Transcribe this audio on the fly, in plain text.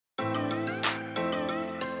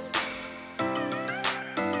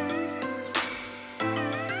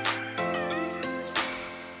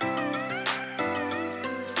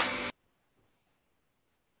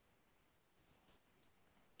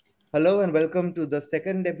Hello and welcome to the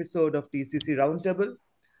second episode of TCC Roundtable.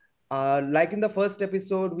 Like in the first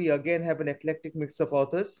episode, we again have an eclectic mix of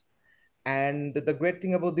authors. And the great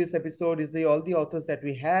thing about this episode is all the authors that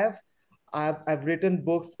we have, I've written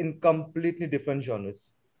books in completely different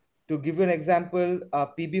genres. To give you an example,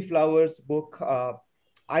 PB Flowers' book,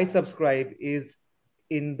 I Subscribe, is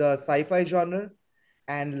in the sci-fi genre,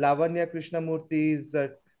 and Lavanya Krishnamurthy's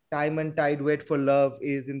Time and Tide Wait for Love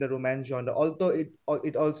is in the romance genre. Although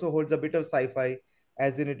it also holds a bit of sci-fi,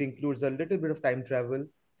 as in it includes a little bit of time travel.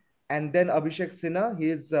 And then Abhishek Sinha,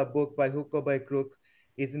 his book By Hook or by Crook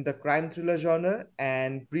is in the crime thriller genre,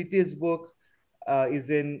 and Preeti's book is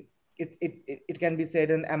in it can be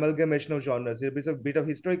said an amalgamation of genres. It's a bit of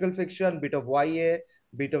historical fiction, bit of YA,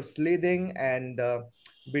 bit of sleuthing, and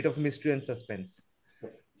bit of mystery and suspense.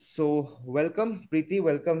 So, welcome, Preeti,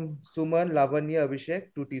 welcome, Suman, Lavanya,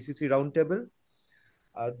 Abhishek to TCC Roundtable.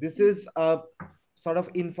 This is a sort of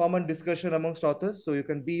informal discussion amongst authors, so you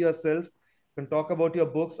can be yourself, you can talk about your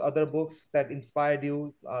books, other books that inspired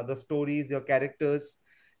you, the stories, your characters,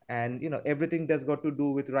 and everything that's got to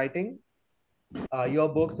do with writing. Your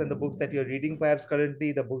books and the books that you're reading, perhaps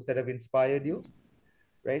currently, the books that have inspired you,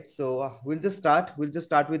 right? So we'll just start. We'll just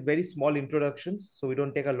start with very small introductions, so we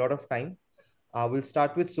don't take a lot of time. We'll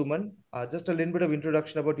start with Suman. Just a little bit of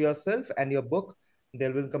introduction about yourself and your book.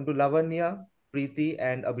 Then we'll come to Lavanya, Preeti,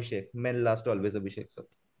 and Abhishek. Men last always, Abhishek. So,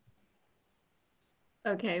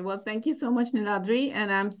 Okay, well, thank you so much, Niladri, and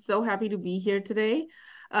I'm so happy to be here today.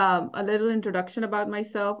 A little introduction about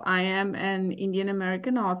myself. I am an Indian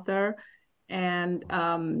American author, and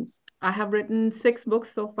I have written 6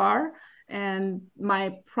 books so far. And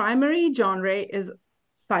my primary genre is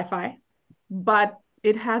sci-fi, but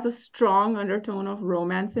it has a strong undertone of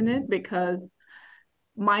romance in it because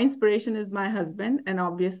my inspiration is my husband, and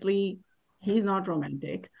obviously he's not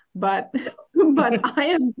romantic, but but I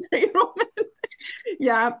am very romantic.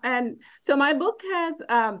 Yeah, and so my book has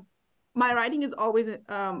my writing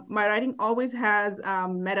always has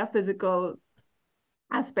metaphysical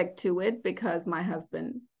aspect to it because my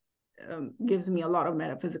husband gives me a lot of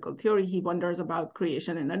metaphysical theory. He wonders about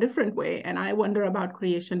creation in a different way, and I wonder about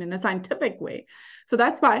creation in a scientific way. So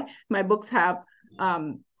that's why my books have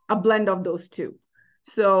a blend of those two.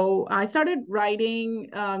 So I started writing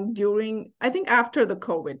during, I think, after the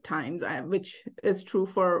COVID times, which is true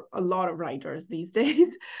for a lot of writers these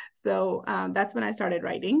days. So that's when I started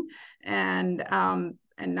writing, and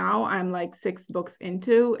now I'm like 6 books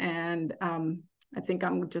into, and I think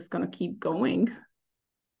I'm just gonna keep going.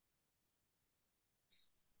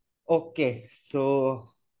 okay. So,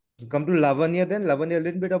 come to Lavanya then. Lavanya, a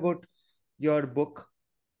little bit about your book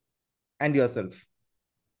and yourself.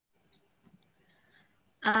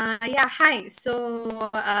 Yeah, hi.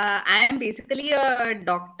 I am basically a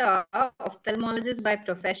doctor, ophthalmologist by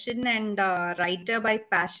profession, and writer by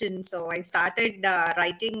passion. So I started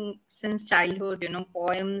writing since childhood,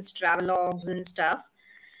 poems, travelogues, and stuff.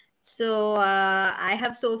 I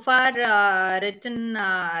have so far written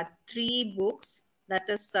 3 books, that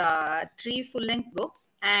is, 3 full-length books,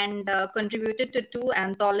 and contributed to 2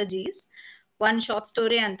 anthologies, one short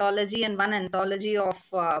story anthology and one anthology of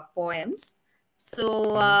poems.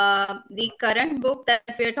 Mhm. The current book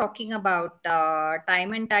that we are talking about,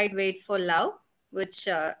 Time and Tide Wait for Love, which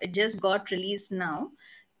it just got released now.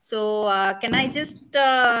 Can I just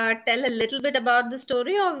tell a little bit about the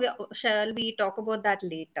story, or shall we talk about that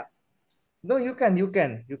later? No, you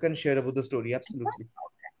can share about the story. Absolutely.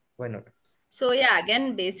 Why not?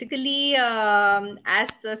 Again, basically, as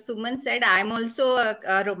Suman said, I'm also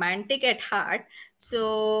a romantic at heart.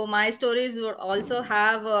 So my stories would also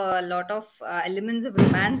have a lot of elements of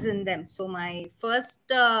romance in them. So my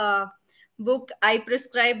first book, I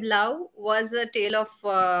Prescribe Love, was a tale of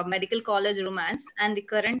medical college romance, and the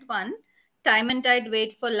current one, Time and Tide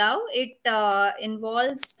Wait for Love, it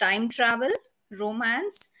involves time travel,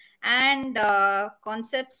 romance, and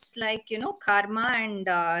concepts like karma and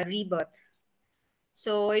rebirth.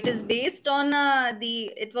 So it is based on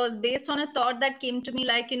it was based on a thought that came to me,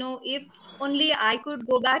 like, if only I could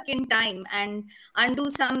go back in time and undo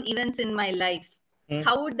some events in my life, Hmm.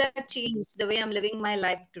 how would that change the way I'm living my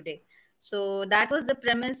life today? So that was the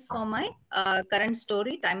premise for my current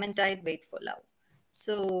story, Time and Tide Wait for Love.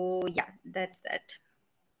 So yeah, that's that.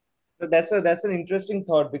 So that's an interesting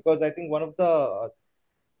thought because I think one of the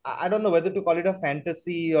I don't know whether to call it a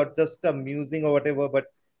fantasy or just a musing or whatever, but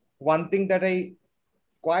one thing that I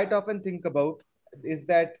quite often think about is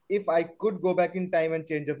that if I could go back in time and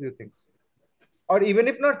change a few things, or even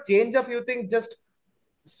if not change a few things, just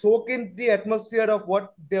soak in the atmosphere of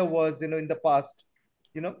what there was, in the past,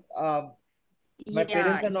 you know. My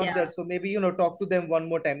parents Yeah, are not yeah, there, so maybe, talk to them one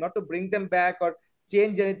more time, not to bring them back or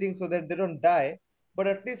change anything so that they don't die, but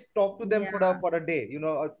at least talk to them yeah. for a day,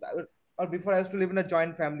 or before I used to live in a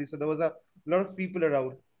joint family, so there was a lot of people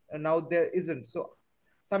around, and now there isn't. So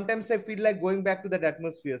sometimes I feel like going back to that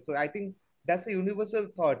atmosphere. So I think that's a universal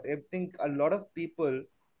thought. I think a lot of people,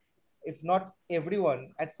 if not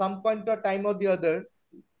everyone, at some point or time or the other,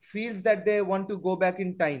 feels that they want to go back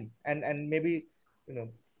in time, and maybe, you know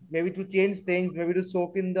maybe to change things, maybe to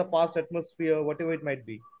soak in the past atmosphere, whatever it might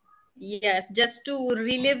be. Yeah, just to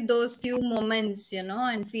relive those few moments,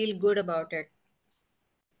 and feel good about it.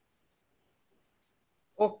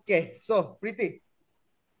 Okay, so Preeti.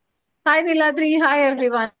 Hi, Niladri. Hi,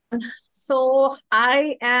 everyone. So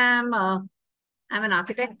I'm an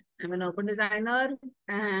architect. I'm an urban designer,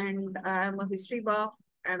 and I'm a history buff,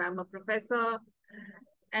 and I'm a professor,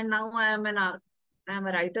 and now I'm a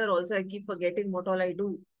writer also. I keep forgetting what all I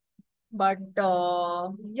do. But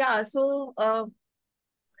yeah, so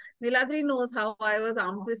Niladri knows how I was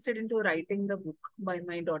arm twisted into writing the book by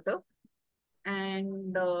my daughter,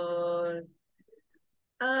 and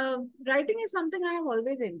writing is something I have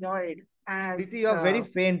always enjoyed. Preeti, As you are very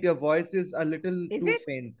faint. Your voice is a little is too it?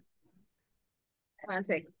 faint. One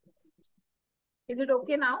sec. Is it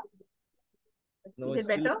okay now? No, Is it's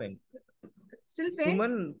it still better? faint. Still faint?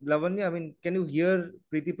 Suman, Lavanya, I mean, can you hear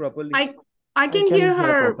Preeti properly? I I I can can hear hear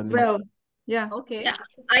her properly. well. Yeah. Okay. Yeah,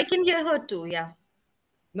 I can hear her too. Yeah.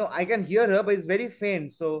 No, I can hear her, but it's very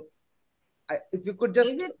faint. So if you could Is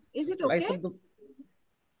just it slice okay? up the.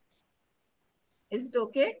 Is it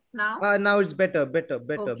okay now? Now it's better, Okay,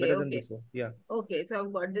 better than okay. before. Yeah. Okay. So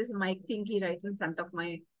I've got this mic thingy right in front of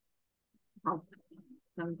my mouth.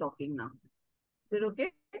 I'm talking now. Is it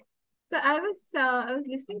okay? So I was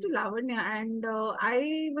listening to Lavanya, and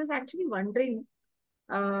I was actually wondering,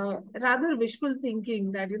 rather wishful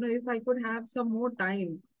thinking, that if I could have some more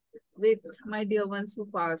time with my dear ones who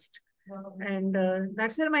passed. And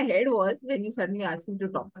that's where my head was when you suddenly asked me to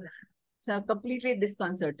talk. So I'm completely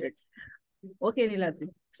disconcerted. Okay, Niladri.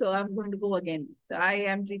 So I'm going to go again. So I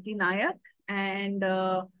am Preeti Nayak, and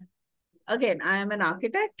again, I am an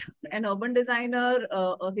architect, an urban designer,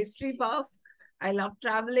 a history buff. I love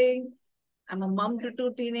traveling. I'm a mom to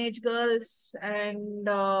two teenage girls, and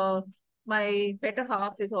my better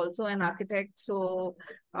half is also an architect. So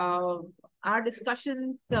our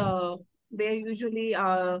discussions, they usually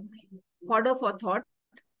fodder for thought,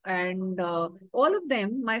 and all of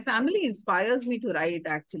them, my family inspires me to write.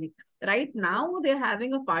 Actually, right now they're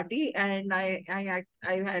having a party, and I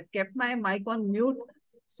had kept my mic on mute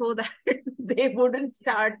so that they wouldn't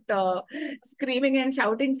start screaming and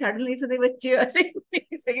shouting suddenly. So they were cheering me.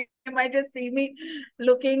 So you might just see me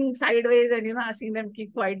looking sideways and asking them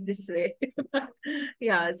keep quiet this way.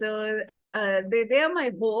 Yeah. So they are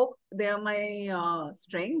my hope. They are my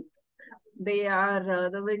strength. They are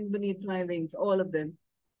the wind beneath my wings. All of them.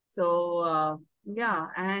 So yeah,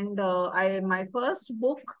 and I my first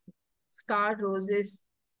book, Scarred Roses,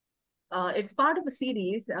 it's part of a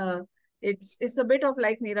series. It's a bit of,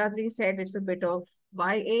 like Niradri said, it's a bit of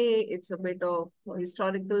YA, it's a bit of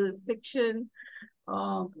historical fiction,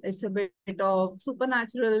 it's a bit of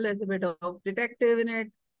supernatural, there's a bit of detective in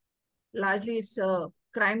it. Largely, it's a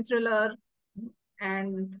crime thriller,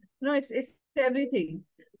 and it's everything.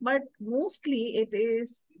 But mostly, it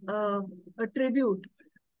is a tribute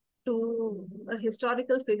to a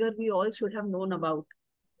historical figure we all should have known about,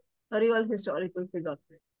 a real historical figure.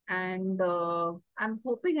 And I'm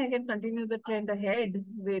hoping I can continue the trend ahead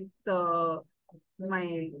with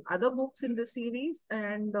my other books in the series,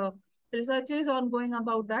 and research is ongoing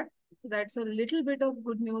about that. So that's a little bit of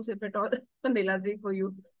good news, if at all, Niladri, for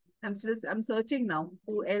you. I'm searching now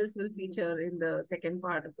who else will feature in the second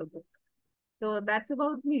part of the book. So that's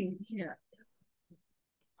about me. Yeah.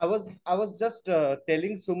 I was just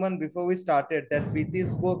telling Suman before we started that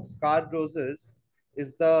Preeti's book Scarred Roses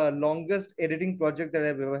is the longest editing project that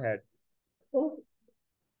I've ever had. Oh,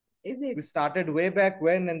 is We it? started way back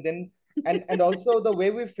when, and then and also the way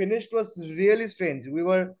we finished was really strange. We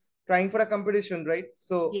were trying for a competition, right?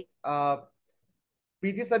 So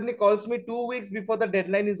Preeti suddenly calls me 2 weeks before the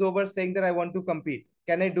deadline is over, saying that I want to compete.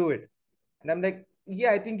 Can I do it? And I'm like,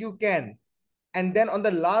 yeah, I think you can. And then on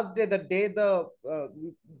the last day, the day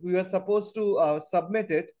we were supposed to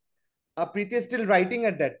submit it, Preeti is still writing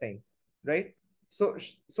at that time, right? So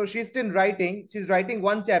she's still writing. She's writing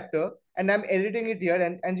one chapter, and I'm editing it here,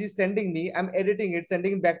 and she's sending me. I'm editing it,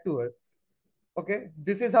 sending it back to her. Okay,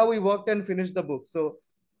 this is how we worked and finished the book. So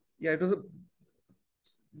yeah, it was a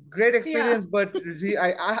great Yeah. experience, but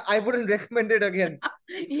I wouldn't recommend it again.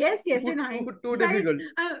 Yes, yes. In Too hindsight, difficult.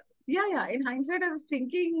 yeah, yeah. In hindsight, I was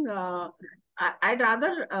thinking, I'd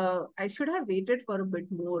rather, I should have waited for a bit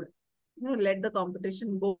more, let the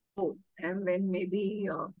competition go, and then maybe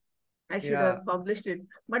I should Yeah, have published it.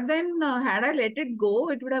 But then, had I let it go,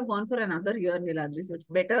 it would have gone for another year, Niladri. So it's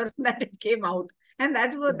better that it came out. And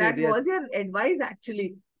it did, that was yes. your advice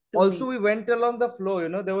actually to Also, me. we went along the flow,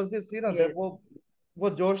 there was this, Yes, वो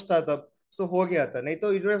जोश था तब, so हो गया था, नहीं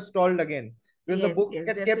तो it would have stalled again, because the yes, book yes,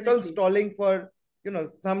 kept on definitely. stalling for,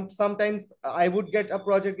 sometimes I would get a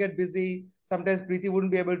project get busy, sometimes Preeti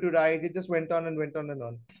wouldn't be able to write, it just went on and went on and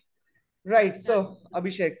on. Right, so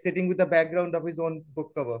Abhishek sitting with the background of his own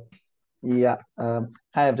book cover. Yeah.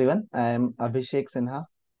 Hi everyone. I'm Abhishek Sinha.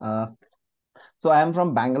 Uh, so I am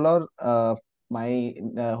from Bangalore. My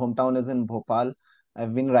hometown is in Bhopal.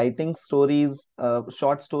 I've been writing stories,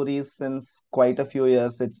 short stories, since quite a few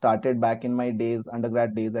years. It started back in my days,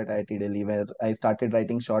 undergrad days at IIT Delhi, where I started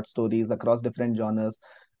writing short stories across different genres.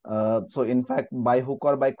 So in fact, By Hook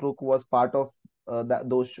or by Crook was part of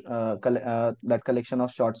that collection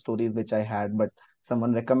of short stories which I had, but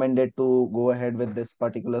someone recommended to go ahead with this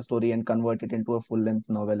particular story and convert it into a full-length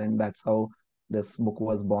novel, and that's how this book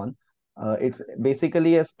was born. It's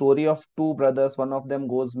basically a story of two brothers. One of them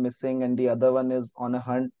goes missing, and the other one is on a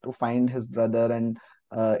hunt to find his brother. And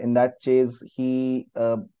in that chase, he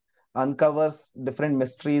uncovers different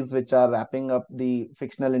mysteries which are wrapping up the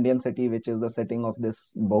fictional Indian city, which is the setting of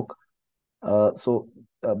this book. So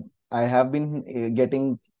uh, I have been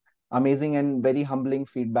getting amazing and very humbling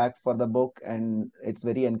feedback for the book, and it's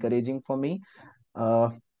very encouraging for me.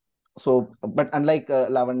 Uh, but unlike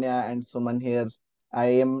Lavanya and Suman here,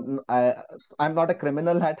 I'm not a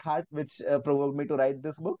criminal at heart, which provoked me to write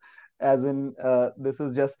this book. As in, this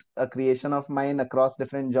is just a creation of mine across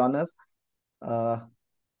different genres. Uh,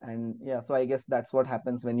 and yeah, so I guess that's what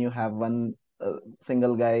happens when you have one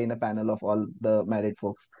single guy in a panel of all the married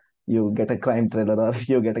folks. You get a crime thriller or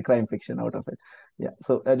you get a crime fiction out of it. Yeah.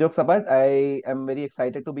 So jokes apart, I am very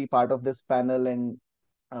excited to be part of this panel, and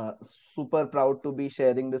uh, super proud to be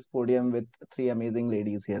sharing this podium with three amazing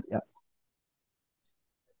ladies here. Yeah.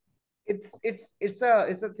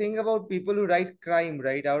 It's a thing about people who write crime,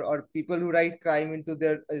 right? Or people who write crime into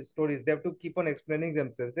their stories. They have to keep on explaining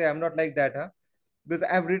themselves. Hey, I'm not like that, huh? Because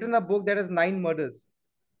I've written a book that has 9 murders.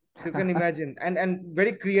 So you can imagine, and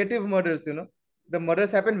very creative murders. The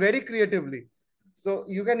murders happen very creatively. So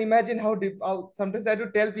you can imagine how deep. How sometimes I have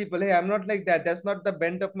to tell people, hey, I'm not like that. That's not the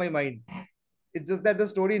bent of my mind. It's just that the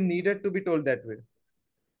story needed to be told that way.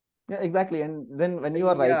 Yeah, exactly. And then when you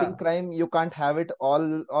are writing Yeah, crime, you can't have it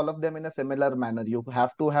all of them in a similar manner. You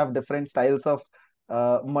have to have different styles of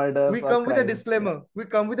murders we or come with a crimes. Yeah. disclaimer. We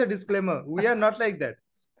come with a disclaimer. We are not like that.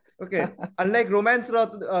 Okay. Unlike romance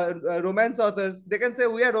authors, they can say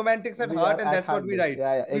we are romantics at We heart are and at that's what heart we this. write.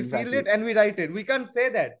 Yeah, yeah, We feel it exactly. and we write it. We can't say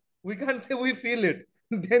that. We can't say we feel it.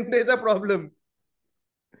 Then there's a problem.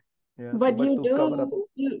 Yeah. So, But but to cover up.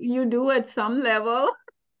 you do at some level.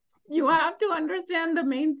 You have to understand the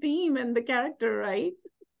main theme and the character, right?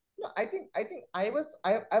 No, I think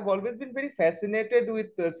I've always been very fascinated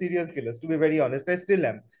with serial killers. To be very honest, I still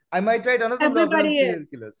am. I might write another novel on Everybody is. serial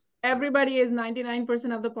killers. Everybody is.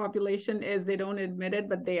 99% of the population is. They don't admit it,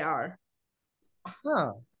 but they are.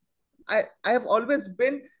 Huh. I have always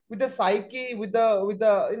been with the psyche, with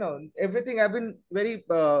the everything. I've been very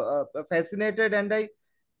fascinated, and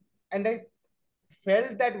I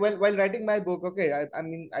felt that while writing my book. Okay, I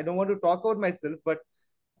mean I don't want to talk about myself, but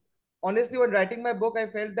honestly, when writing my book, I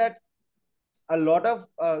felt that a lot of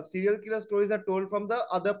serial killer stories are told from the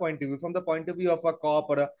other point of view, from the point of view of a cop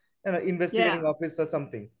or a investigating Yeah. officer or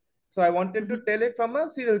something. So I wanted to Mhm. tell it from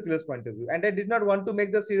a serial killer's point of view, and I did not want to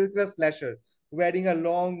make the serial killer slasher, wearing a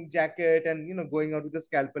long jacket and going out with a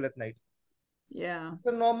scalpel at night. Yeah. It's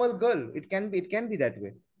a normal girl. It can be that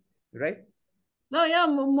way, right? No, yeah,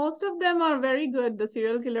 most of them are very good. The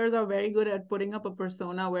serial killers are very good at putting up a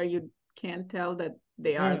persona where you can't tell that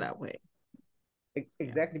they are Hmm. that way. Yeah.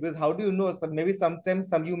 Exactly, because how do you know? So maybe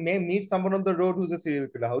sometimes you may meet someone on the road who's a serial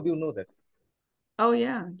killer. How do you know that? Oh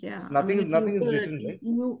yeah, yeah. I Nothing mean, is nothing is written, right?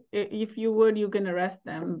 if you would, you can arrest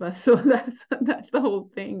them. But so that's the whole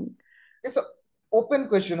thing. Okay, so open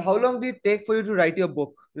question: how long did it take for you to write your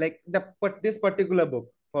book? Like this particular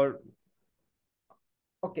book for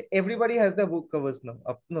okay, everybody has the book covers now.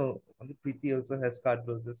 No, only Preeti also has card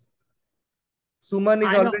roses. Suman is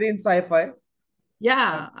I don't. already in sci-fi.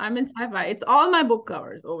 Yeah, I'm in sci-fi. It's all my book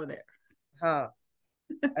covers over there. Huh.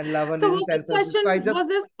 And Lavan So is in San Francisco. was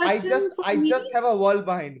this question for I me? just have a wall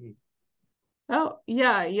behind me. Oh,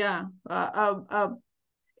 yeah, yeah.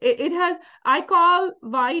 It has, I call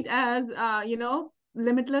white as,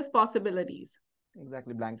 limitless possibilities.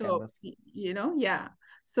 Exactly, blank So, canvas. yeah.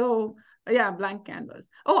 So Yeah, blank canvas.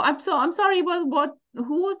 Oh, I'm sorry. Well,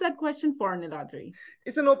 who was that question for, Niladri?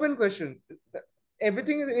 It's an open question.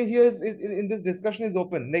 Everything here in this discussion is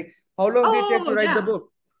open. Like, how long did it take to Oh, write the yeah.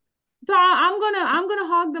 book? So I'm gonna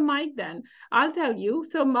hog the mic then. I'll tell you.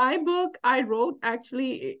 So my book I wrote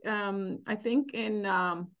actually I think in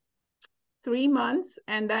 3 months,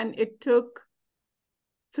 and then it took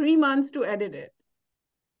 3 months to edit it.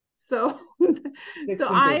 So Six so in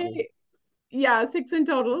total. yeah, 6 in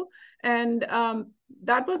total. And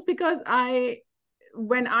that was because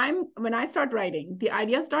when I start writing, the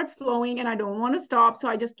ideas start flowing and I don't want to stop. So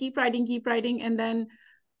I just keep writing. And then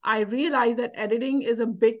I realize that editing is a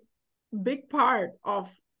big part of,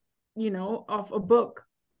 of a book.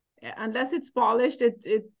 Unless it's polished,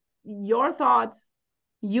 your thoughts,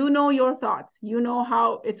 your thoughts,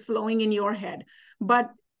 how it's flowing in your head. But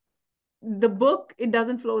the book, it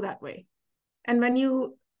doesn't flow that way. And when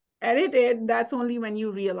you edit it, that's only when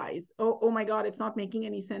you realize, oh my God, it's not making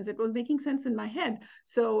any sense. It was making sense in my head.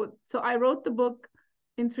 So I wrote the book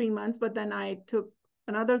in 3 months, but then I took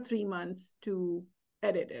another 3 months to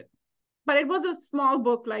edit it. But it was a small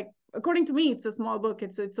book. Like, according to me, it's a small book.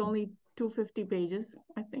 It's only 250 pages,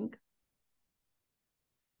 I think.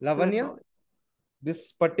 Lavanya,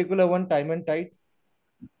 this particular one, Time and Tide.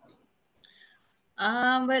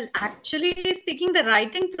 Well, actually speaking, the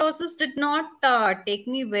writing process did not take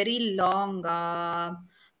me very long.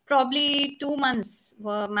 Probably 2 months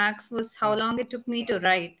max was how long it took me to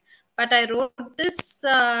write. But I wrote this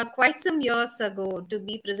quite some years ago. To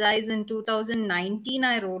be precise, in 2019,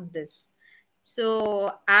 I wrote this.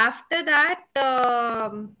 So after that,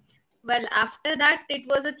 it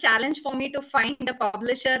was a challenge for me to find a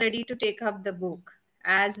publisher ready to take up the book,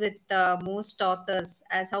 as with most authors,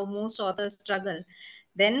 as how most authors struggle.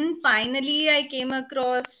 Then finally, I came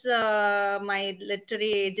across my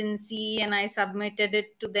literary agency and I submitted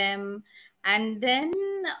it to them. And then,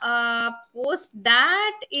 post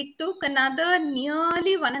that, it took another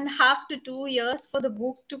nearly 1.5 to 2 years for the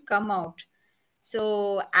book to come out.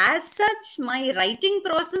 So, as such, my writing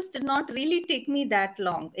process did not really take me that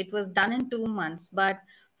long. It was done in 2 months. But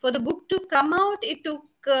for the book to come out, it took,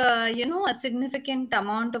 a significant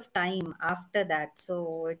amount of time after that.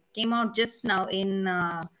 So, it came out just now in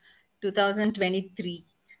 2023.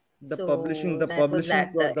 The publishing, So, the that was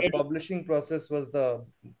publishing, that. the publishing process was the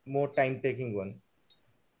more time-taking one.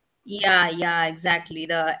 Yeah, exactly.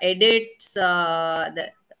 The edits,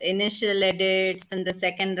 the initial edits, and the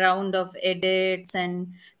second round of edits,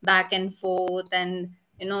 and back and forth, and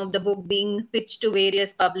the book being pitched to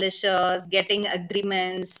various publishers, getting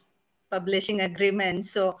agreements, publishing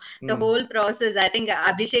agreements. So the whole process, I think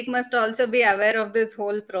Abhishek must also be aware of this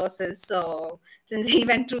whole process. So since he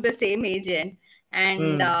went through the same agent,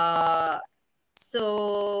 and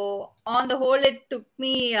so on the whole, it took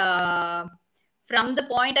me. From the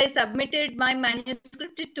point I submitted my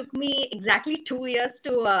manuscript, it took me exactly 2 years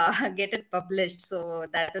to get it published. So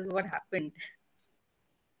that is what happened.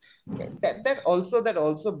 That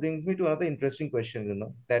also brings me to another interesting question,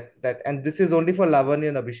 and this is only for Lavanya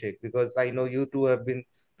and Abhishek, because I know you two have been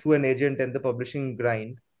through an agent and the publishing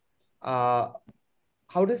grind. Uh,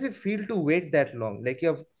 how does it feel to wait that long? Like,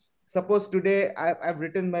 suppose today I've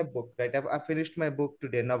written my book, right? I've finished my book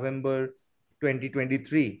today, November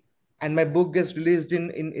 2023, and my book gets released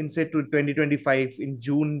in say to 2025, in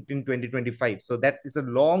June in 2025. So that is a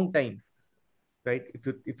long time, right?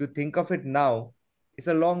 If you think of it now, it's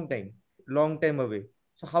a long time away.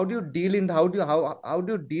 So how do you deal in how do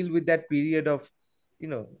you deal with that period of, you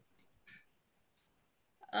know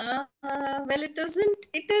Well, it doesn't,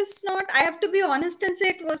 it is not, I have to be honest and say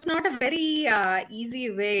it was not a very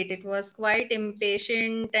easy wait. It was quite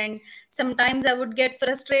impatient, and sometimes I would get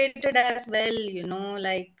frustrated as well,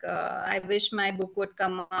 like I wish my book would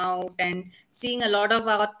come out, and seeing a lot of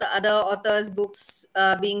other authors' books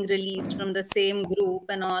being released from the same group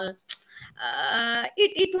and all.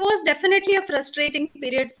 It was definitely a frustrating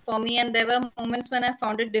period for me, and there were moments when I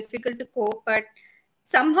found it difficult to cope, but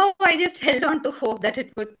somehow I just held on to hope that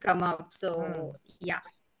it would come out. So yeah.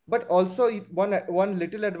 but also one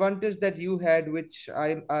little advantage that you had, which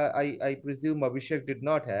I presume Abhishek did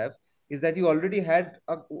not have, is that you already had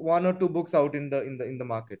one or two books out in the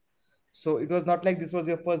market. So it was not like this was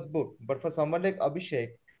your first book. But for someone like Abhishek,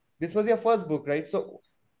 this was your first book, right? So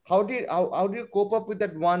how do you cope up with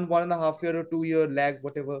that 1.5 year or 2 year lag,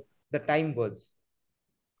 whatever the time was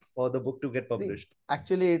for the book to get See, published?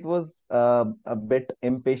 actually, it was a bit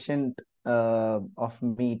impatient of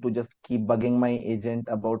me to just keep bugging my agent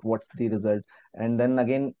about what's the result. And then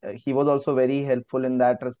again, he was also very helpful in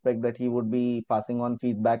that respect, that he would be passing on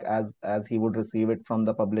feedback as he would receive it from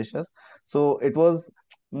the publishers. So it was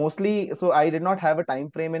mostly, so I did not have a time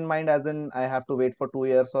frame in mind, as in I have to wait for 2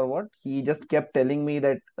 years or what. He just kept telling me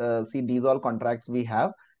that, see, these all contracts we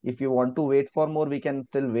have. If you want to wait for more, we can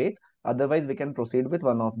still wait. Otherwise, we can proceed with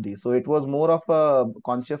one of these. So it was more of a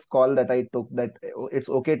conscious call that I took, that it's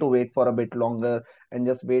okay to wait for a bit longer and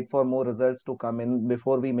just wait for more results to come in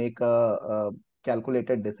before we make a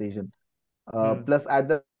calculated decision. Plus, at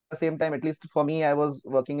the same time, at least for me, I was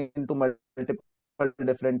working into multiple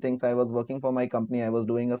different things. I was working for my company, I was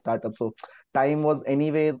doing a startup. So time was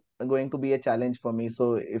anyways going to be a challenge for me.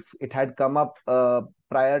 So if it had come up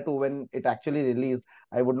prior to when it actually released,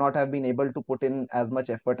 I would not have been able to put in as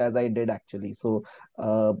much effort as I did actually. So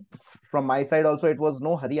from my side also, it was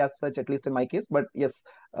no hurry as such, at least in my case. But yes,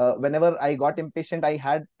 whenever I got impatient, I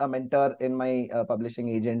had a mentor in my publishing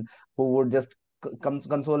agent who would just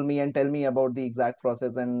console me and tell me about the exact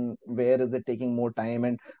process and where is it taking more time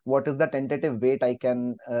and what is the tentative wait I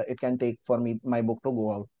can it can take for me my book to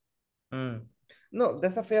go out. Mm. No,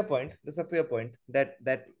 that's a fair point. That's a fair point. That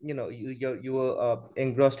you were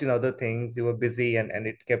engrossed in other things. You were busy, and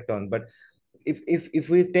it kept on. But if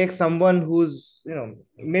we take someone who's,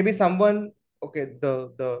 maybe someone, okay,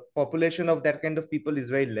 the population of that kind of people is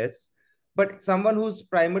very less, but someone whose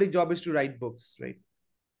primary job is to write books, right?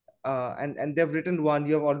 And they've written one.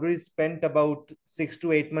 You have already spent about 6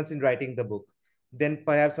 to 8 months in writing the book, then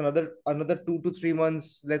perhaps another 2 to 3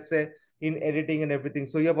 months, let's say, in editing and everything.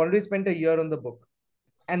 So you have already spent a year on the book,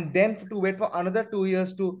 and then to wait for another 2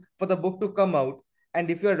 years for the book to come out.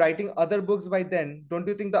 And if you're writing other books by then, don't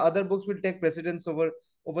you think the other books will take precedence over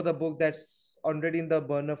the book that's already in the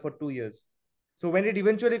burner for 2 years? So when it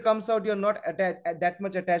eventually comes out, you're not that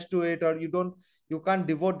much attached to it, or you can't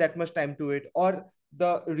devote that much time to it, or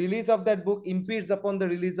the release of that book impedes upon the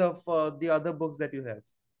release of the other books that you have.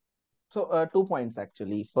 So, 2 points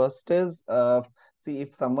actually. First is, see,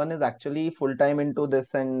 if someone is actually full time into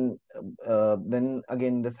this, and then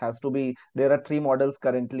again, this has to be. There are three models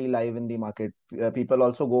currently live in the market. People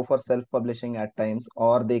also go for self-publishing at times,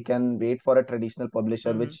 or they can wait for a traditional publisher,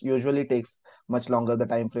 Mm-hmm. which usually takes much longer, the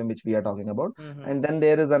time frame which we are talking about. Mm-hmm. And then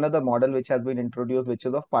there is another model which has been introduced, which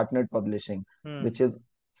is of partnered publishing, Mm-hmm. which is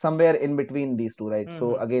somewhere in between these two, right?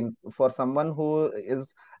 So Mm-hmm. again, for someone who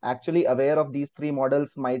is actually aware of these three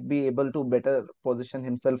models, might be able to better position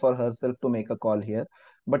himself or herself to make a call here.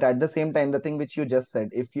 But at the same time, the thing which you just said,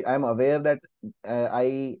 if I'm aware that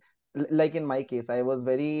like in my case, I was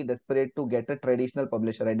very desperate to get a traditional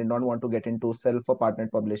publisher. I did not want to get into self or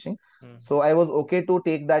partnered publishing. So I was okay to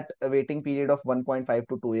take that waiting period of 1.5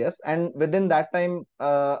 to 2 years. And within that time,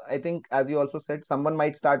 I think, as you also said, someone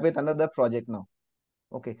might start with another project now.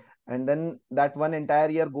 Okay. And then that one entire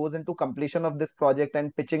year goes into completion of this project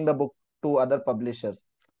and pitching the book to other publishers,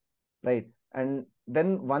 right? And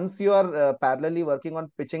then once you are parallelly working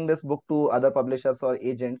on pitching this book to other publishers or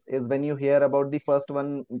agents, is when you hear about the first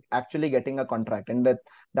one actually getting a contract, and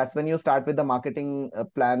that's when you start with the marketing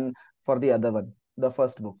plan for the other one, the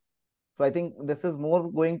first book. So I think this is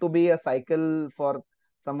more going to be a cycle for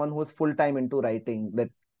someone who's full time into writing. That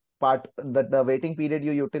the waiting period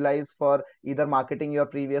you utilize for either marketing your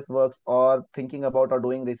previous works or thinking about or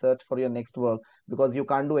doing research for your next work, because you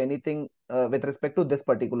can't do anything with respect to this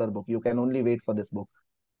particular book. You can only wait for this book.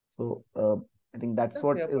 So I think that's Yeah,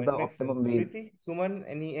 what fair is the point. Makes optimum sense. ways. Preeti, Suman,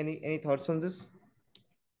 any thoughts on this?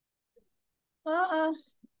 Uh,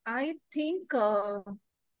 I think,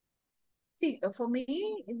 see, for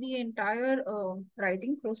me, the entire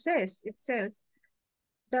writing process itself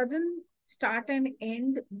doesn't start and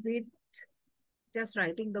end with just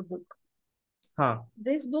writing the book. Huh.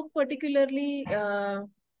 This book particularly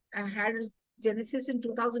had its genesis in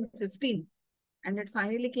 2015, and it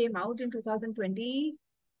finally came out in 2021.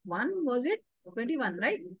 Was it 21,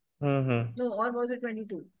 right? Mm-hmm. No, or was it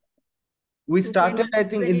 22? We So started, I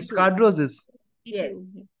think, in 22. Scarred Roses. Yes,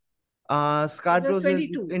 it Scarred was Roses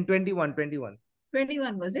 22. in 21.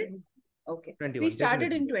 21, was it? Okay. We 21,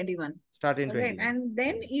 started definitely. in 21. Started in Right. 21. And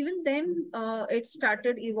then, even then, it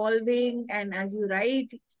started evolving. And as you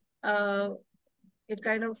write, it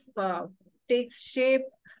kind of takes shape.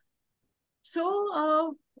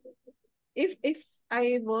 So, if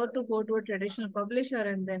I were to go to a traditional publisher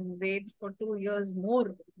and then wait for 2 years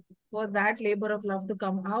more for that labor of love to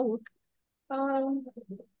come out, um,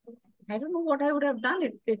 I don't know what I would have done.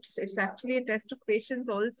 It's actually a test of patience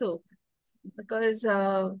also, because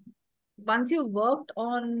once you worked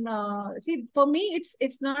on, see, for me,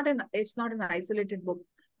 it's not an isolated book,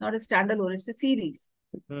 not a standalone. It's a series.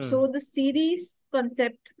 So the series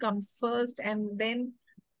concept comes first, and then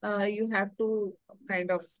you have to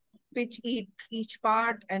kind of pitch each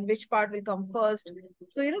part and which part will come first.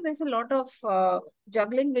 So, there's a lot of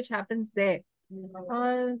juggling which happens there.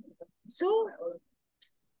 Uh, so,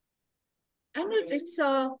 and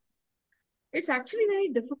it's actually very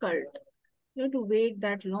difficult, to wait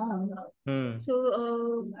that long.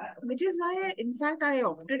 So, which is why, in fact, I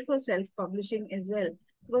opted for self-publishing as well,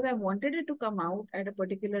 because I wanted it to come out at a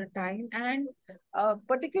particular time, and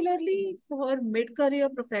particularly for mid-career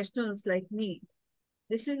professionals like me,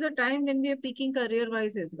 this is the time when we are peaking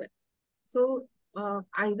career-wise as well. So,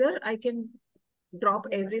 either I can drop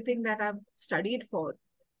everything that I've studied for,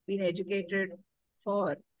 been educated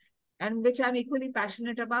for, and which I'm equally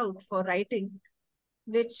passionate about for writing,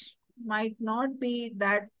 which might not be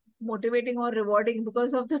that motivating or rewarding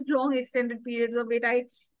because of the long extended periods of wait.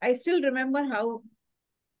 I still remember how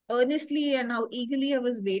earnestly and how eagerly I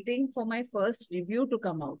was waiting for my first review to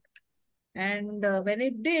come out. And when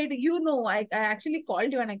it did, I actually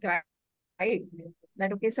called you and I cried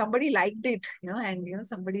that, okay, somebody liked it, and,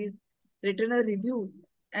 somebody's written a review,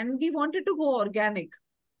 and we wanted to go organic.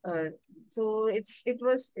 So it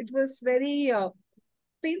was very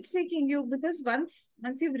painstaking, because once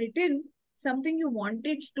you've written something, you want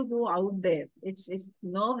it to go out there. It's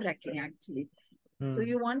nerve-wracking actually. So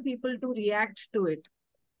you want people to react to it.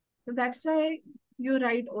 So that's why you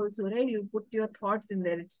write also, right? You put your thoughts in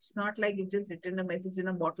there. It's not like you've just written a message in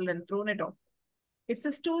a bottle and thrown it off. It's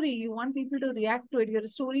a story. You want people to react to it. You're a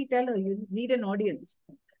storyteller. You need an audience.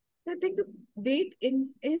 I think the wait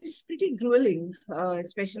is pretty grueling,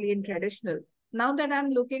 especially in traditional. Now that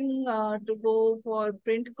I'm looking to go for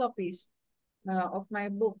print copies of my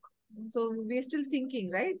book, so we're still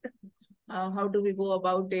thinking, right? How do we go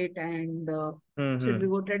about it? And should we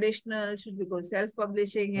go traditional? Should we go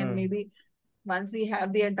self-publishing? And maybe once we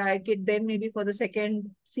have the entire kit, then maybe for the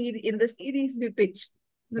second series in the series we pitch,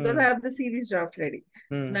 because I have the series draft ready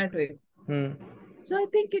that way. So I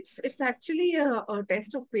think it's actually a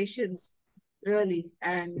test of patience, really,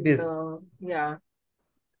 and It is. yeah,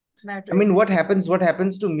 that I way. mean, what happens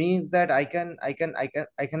to me is that I can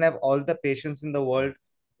have all the patience in the world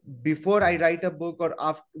before I write a book or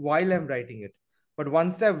after while I'm writing it. But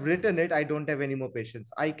once I've written it, I don't have any more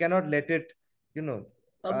patience. I cannot let it, let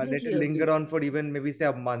Completely it linger agree. on for even maybe say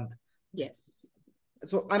a month. Yes,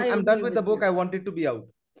 So I I'm done agree with the with book. you. I want it to be out.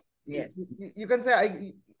 Yes, You can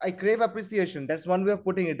say I crave appreciation. That's one way of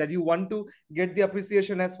putting it. That you want to get the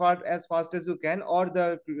appreciation as fast as you can, or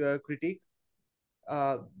the critique.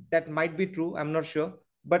 Uh, that might be true. I'm not sure,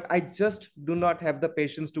 but I just do not have the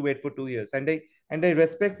patience to wait for 2 years, and I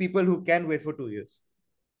respect people who can wait for 2 years.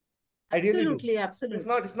 I really do. absolutely, It's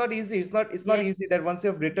absolutely. not easy. It's not easy Yes, that once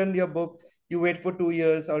you've written your book, you wait for 2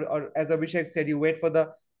 years, or as Abhishek said, you wait for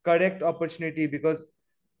the correct opportunity. Because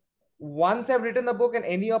once I've written the book and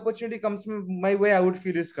any opportunity comes my way, I would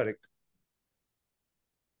feel is correct.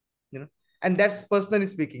 you know and that's personally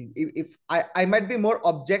speaking. If I might be more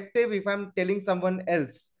objective if I'm telling someone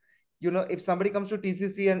else. If somebody comes to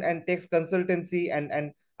TCC and takes consultancy,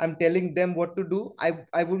 and I'm telling them what to do,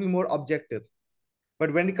 I would be more objective.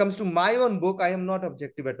 But when it comes to my own book, I am not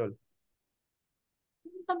objective at all.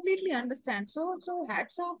 completely understand. So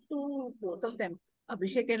hats off to both of them,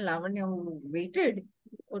 Abhishek and Lavanya, who waited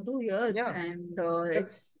for 2 years, Yeah. and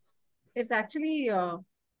That's it's actually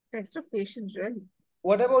test of patience, really.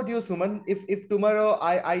 What about you, Suman? If tomorrow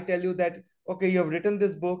I tell you that, okay, you have written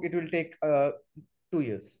this book, it will take 2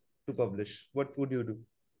 years to publish, what would you do?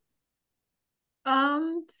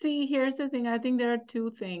 See, here's the thing. I think there are two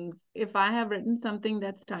things. If I have written something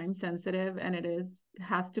that's time sensitive and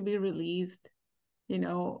has to be released,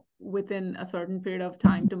 within a certain period of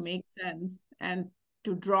time to make sense and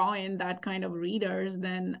to draw in that kind of readers,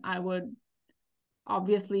 then I would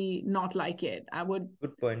obviously not like it. I would,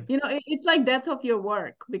 Good point. it's like death of your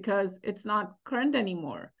work because it's not current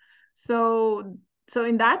anymore. So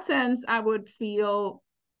in that sense, I would feel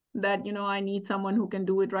that, I need someone who can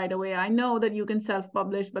do it right away. I know that you can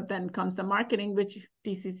self-publish, but then comes the marketing, which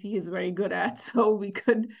TCC is very good at. So we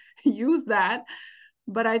could use that.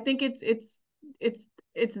 But I think it's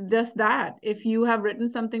just that if you have written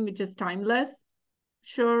something which is timeless,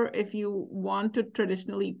 sure, if you want to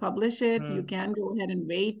traditionally publish it, you can go ahead and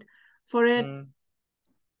wait for it.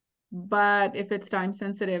 But if it's time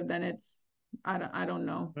sensitive, then I don't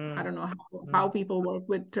know. I don't know how people work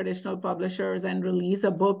with traditional publishers and release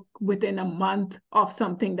a book within a month of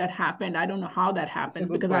something that happened. I don't know how that It's a happens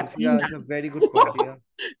good because I've point. seen Yeah, that. it's a very good point. Yeah,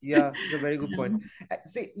 yeah, it's a very good point.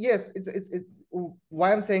 See, yes, it's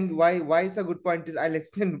why I'm saying why it's a good point is I'll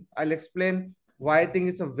explain why I think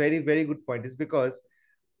it's a very very good point is because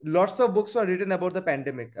lots of books were written about the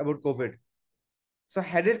pandemic, about COVID. So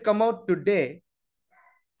had it come out today,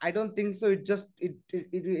 I don't think so.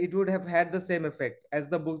 It would have had the same effect as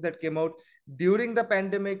the books that came out during the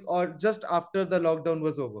pandemic or just after the lockdown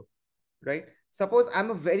was over, right? Suppose I'm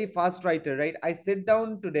a very fast writer, right? I sit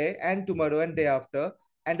down today and tomorrow and day after,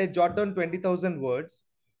 and I jot down 20,000 words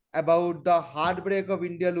about the heartbreak of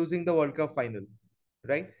India losing the World Cup final,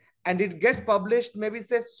 right? And it gets published, maybe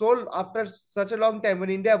say sold after such a long time when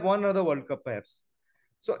India won another World Cup, perhaps.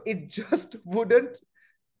 So it just wouldn't,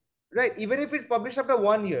 right? Even if it's published after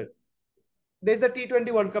 1 year, there's the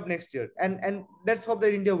T20 World Cup next year, and let's hope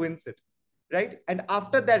that India wins it, right? And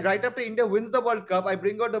after that, right after India wins the World Cup, I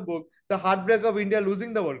bring out a book, The Heartbreak of India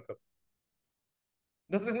Losing the World Cup.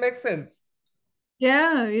 Does it make sense?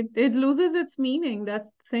 Yeah, it loses its meaning. That's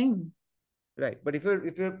the thing. Right. But if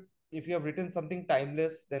you have written something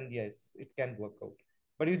timeless, then yes, it can work out.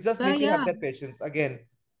 But you just need to have Yeah, that patience. Again,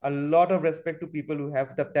 a lot of respect to people who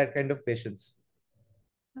have that kind of patience.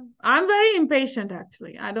 I'm very impatient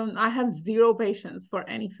actually. I have zero patience for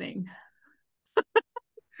anything.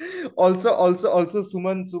 Also,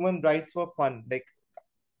 Suman writes for fun. Like,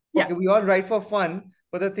 Yeah. okay, we all write for fun,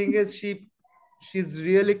 but the thing is, she's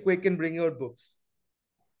really quick in bringing out books.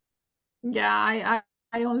 Yeah,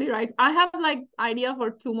 I only write. I have like idea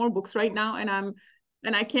for 2 more books right now,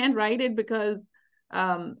 and I can't write it because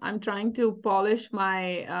I'm trying to polish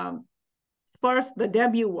my first the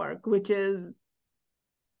debut work, which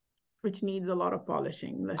needs a lot of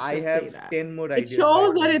polishing. Let's I just say have that. 10 more It ideas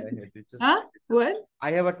shows right now that in it's my head. It's just huh? What?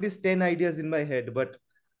 I have at least 10 ideas in my head, but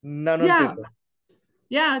none on Yeah. paper.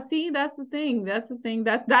 Yeah, see, that's the thing. That's the thing.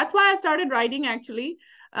 That's why I started writing actually.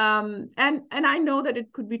 And I know that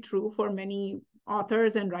it could be true for many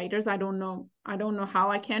authors and writers. I don't know. I don't know how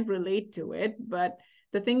I can't relate to it, but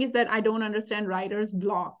the thing is that I don't understand writer's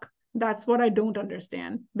block. That's what I don't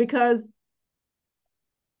understand because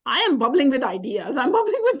I am bubbling with ideas. I'm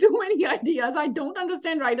bubbling with too many ideas. I don't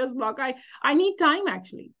understand writer's block. I need time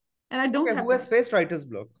actually, and I don't Okay, have who has time. faced writer's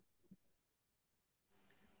block?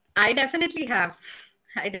 I definitely have.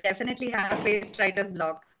 I definitely have faced writer's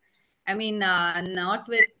block. I mean, not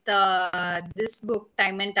with this book,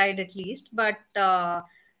 Time and Tide, at least, but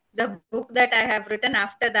the book that I have written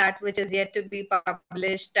after that, which is yet to be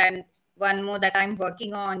published, and one more that I'm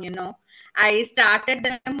working on, I started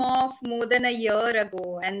them off more than a year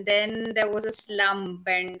ago, and then there was a slump,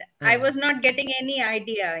 and I Hmm. was not getting any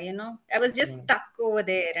idea, I was just Hmm. stuck over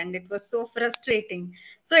there, and it was so frustrating.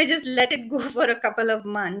 So I just let it go for a couple of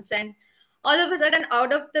months, and all of a sudden,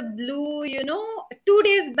 out of the blue, 2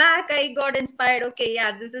 days back, I got inspired. Okay,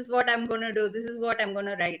 yeah, this is what I'm going to do. This is what I'm going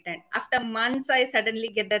to write. And after months, I suddenly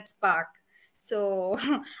get that spark. So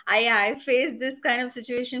I faced this kind of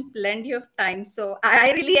situation plenty of times. So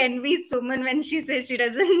I really envy Suman when she says she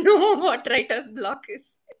doesn't know what writer's block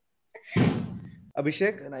is.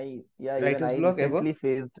 Abhishek, Even writer's I block ever? recently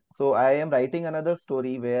faced. So I am writing another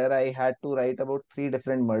story where I had to write about three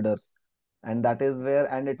different murders, and that is where,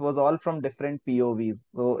 and it was all from different POVs.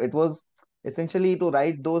 So it was essentially to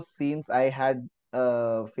write those scenes. I had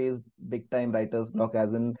faced big time writer's block,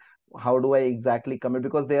 as in how do I exactly commit,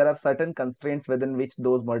 because there are certain constraints within which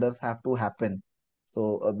those murders have to happen.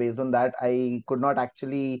 So based on that, I could not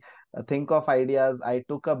actually think of ideas. I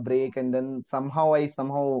took a break, and then somehow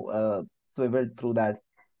swiveled through that.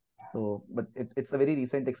 So, but it's a very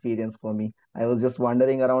recent experience for me. I was just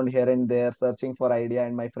wandering around here and there searching for idea,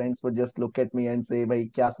 and my friends would just look at me and say, "Bhai,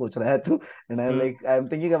 kya soch raha hai tu?" And I'm Hmm. like, I'm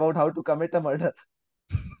thinking about how to commit a murder.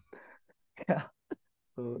 Yeah.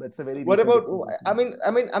 So that's a very What recent about? experience for I me. mean,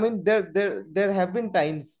 I mean, I mean, there have been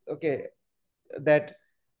times, okay, that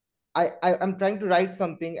I'm trying to write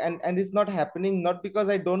something and it's not happening, not because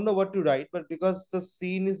I don't know what to write, but because the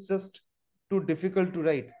scene is just too difficult to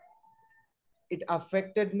write. It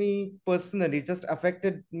affected me personally. It just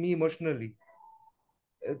affected me emotionally.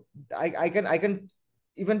 uh, I can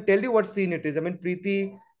even tell you what scene it is. I mean,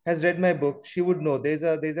 Preeti has read my book. She would know. There's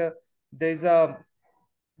a there's a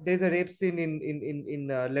rape scene in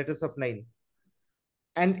Letters of Nine,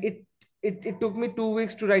 and it took me 2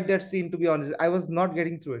 weeks to write that scene. To be honest, I was not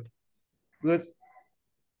getting through it because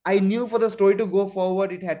I knew for the story to go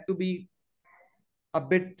forward, it had to be a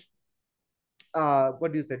bit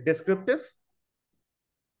what do you say, descriptive,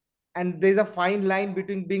 and there's a fine line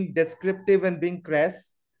between being descriptive and being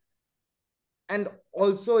crass, and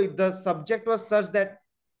also the subject was such that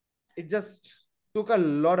it just took a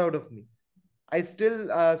lot out of me. I still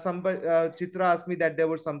somebody Chitra asked me that there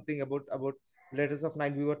was something about Letters of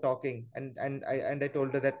Nine. We were talking, and I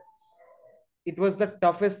told her that it was the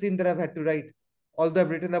toughest scene that I've had to write. Although I've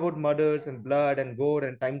written about murders and blood and gore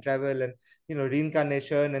and time travel and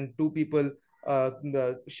reincarnation and two people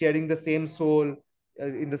sharing the same soul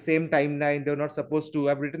in the same timeline, they're not supposed to.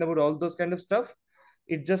 I've written about all those kind of stuff.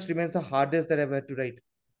 It just remains the hardest that I've had to write.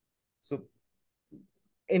 So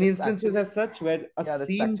any That's instances actually, as such where a yeah, that's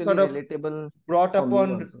scene actually sort of relatable brought for me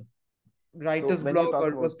upon also. So writer's when you block talk or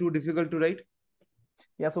it about, was too difficult to write?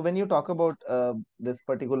 yeah, so when you talk about this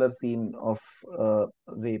particular scene of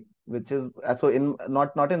rape, which is so in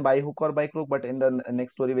not in By Hook or by Crook, but in the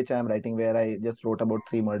next story which I am writing, where I just wrote about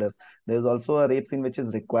three murders, there is also a rape scene which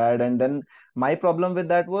is required. And then my problem with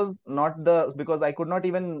that was not the because I could not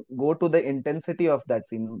even go to the intensity of that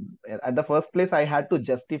scene. At the first place, I had to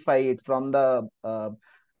justify it from the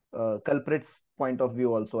culprit's point of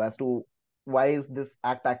view also as to why is this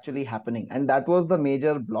act actually happening, and that was the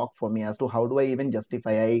major block for me as to how do I even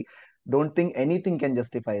justify. I don't think anything can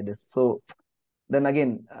justify this. So then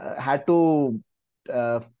again, had to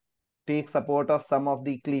uh, take support of some of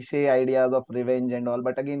the cliche ideas of revenge and all,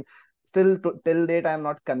 but again, still till date I'm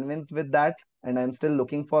not convinced with that, and I'm still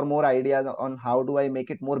looking for more ideas on how do I make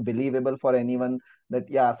it more believable for anyone that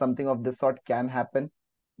yeah, something of this sort can happen.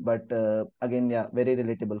 But again, yeah, very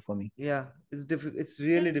relatable for me. Yeah, it's difficult. It's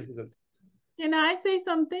really difficult. Can I say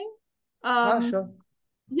something? Sure.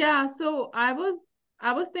 Yeah, so I was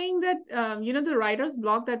saying that the writer's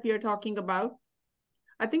block that we are talking about,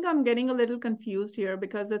 I think I'm getting a little confused here,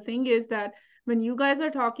 because the thing is that when you guys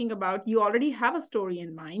are talking about, you already have a story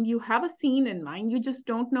in mind, you have a scene in mind, you just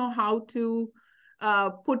don't know how to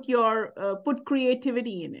put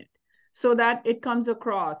creativity in it so that it comes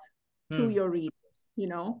across to your readers.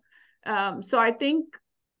 So I think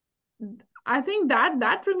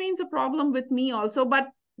that remains a problem with me also, but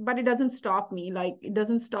it doesn't stop me. Like, it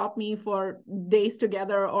doesn't stop me for days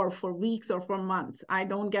together or for weeks or for months. I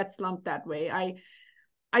don't get slumped that way.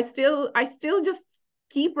 I still just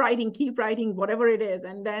keep writing whatever it is,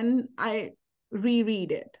 and then I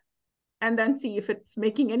reread it and then see if it's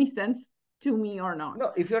making any sense to me or not.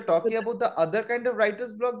 No, if you're talking about the other kind of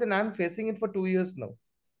writer's block, then I'm facing it for 2 years now.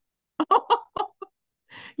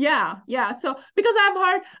 Yeah. So because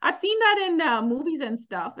I've seen that in movies and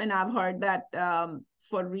stuff, and I've heard that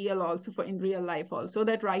for real also, for in real life also,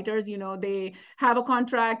 that writers, they have a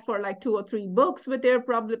contract for like 2 or 3 books with their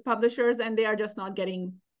publishers, and they are just not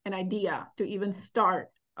getting an idea to even start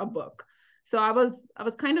a book. So I was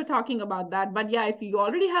kind of talking about that. But yeah, if you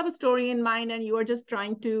already have a story in mind and you are just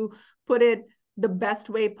trying to put it the best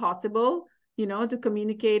way possible, to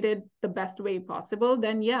communicate it the best way possible,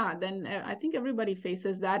 then yeah, then I think everybody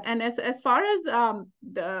faces that. And as far as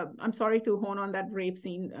I'm sorry to hone on that rape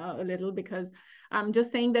scene a little, because I'm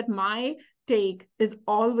just saying that my take is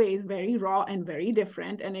always very raw and very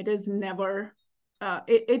different, and it is never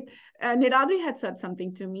Niladri had said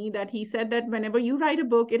something to me, that he said that whenever you write a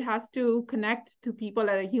book, it has to connect to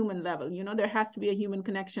people at a human level. There has to be a human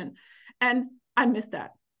connection, and I miss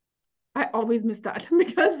that. I always miss that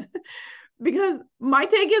because my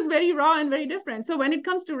take is very raw and very different. So when it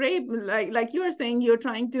comes to rape, like you are saying, you're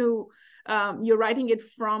trying to you're writing it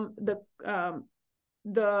from the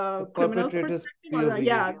criminal's Perpetrator's perspective, or POV,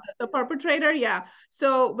 yes. the perpetrator. Yeah.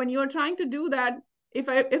 So when you're trying to do that, if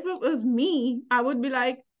it was me, I would be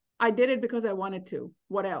like, I did it because I wanted to.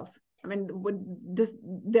 What else? I mean,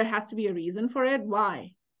 there has to be a reason for it?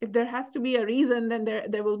 Why? If there has to be a reason, then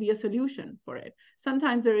there will be a solution for it.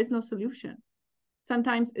 Sometimes there is no solution.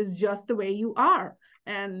 Sometimes it's just the way you are.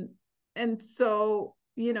 And so,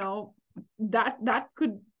 that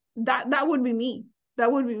would be me.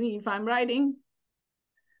 That would be me. If I'm writing,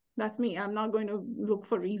 that's me. I'm not going to look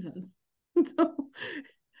for reasons. So,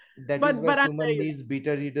 That is why but I'm Suman needs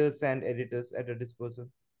beta readers and editors at her disposal.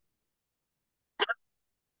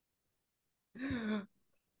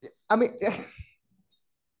 I mean,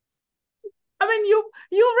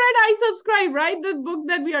 you read I Subscribe, right? The book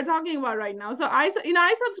that we are talking about right now. So in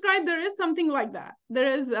I Subscribe, there is something like that.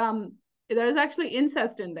 There is actually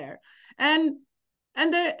incest in there, and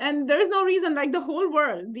there is no reason. Like, the whole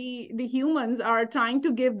world, the humans are trying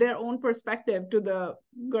to give their own perspective to the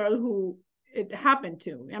girl who it happened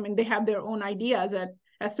to. I mean, they have their own ideas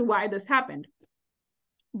as to why this happened,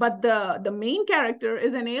 but the main character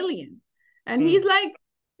is an alien, and he's like,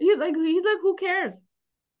 who cares?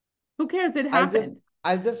 Who cares? It happened.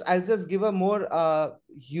 I'll just give a more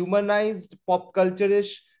humanized pop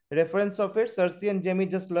culture-ish reference of it. Cersei and Jaime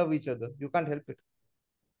just love each other. You can't help it.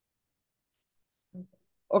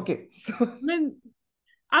 Okay, so I mean,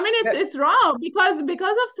 it's raw because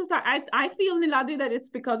of society. I feel, Niladri, that it's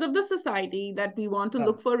because of the society that we want to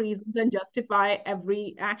look for reasons and justify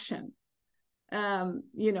every action.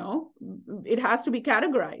 It has to be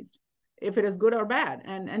categorized. if it is good or bad.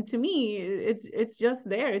 And to me, it's just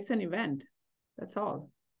there. It's an event. That's all.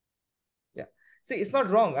 Yeah. See, it's not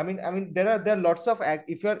wrong. I mean, there are lots of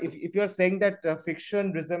if you're saying that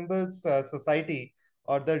fiction resembles society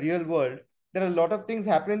or the real world, there are a lot of things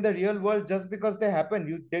happen in the real world just because they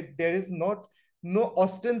happen. There is not no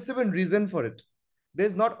ostensible reason for it.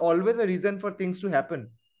 There's not always a reason for things to happen,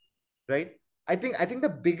 right? I think the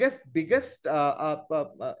biggest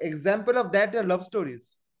example of that are love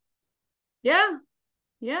stories, Yeah.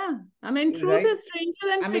 Yeah. I mean, truth right? is stranger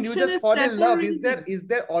than I mean, you fiction just is fall in love. temporary. Is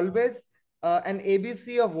there always an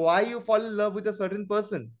ABC of why you fall in love with a certain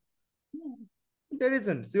person? There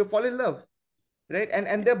isn't. So you fall in love, right?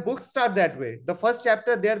 And their books start that way. The first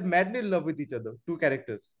chapter, they are madly in love with each other, two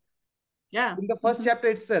characters Yeah. in the first chapter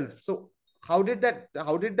itself. So how did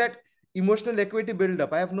that emotional equity build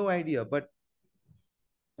up? I have no idea. But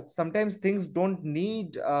sometimes things don't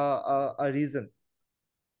need a reason,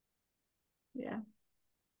 Yeah.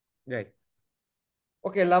 right?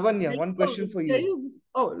 Okay, Lavanya, There one you question go. for There you. you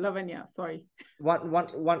Oh, Lavanya, sorry.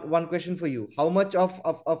 One question for you. How much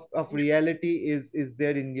of reality is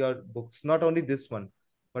there in your books? Not only this one,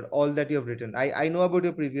 but all that you have written. I know about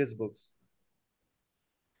your previous books.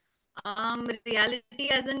 Reality,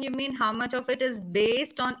 as in, you mean how much of it is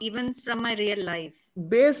based on events from my real life?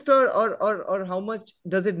 Based or how much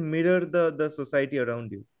does it mirror the society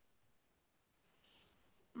around you?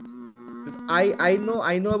 'Cause I know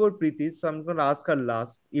about Preeti, so I'm gonna ask her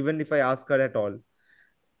last, even if I ask her at all.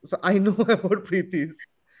 So I know about Preeti's,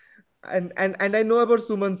 and I know about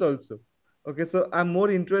Suman's also. Okay, so I'm more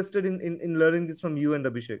interested in learning this from you and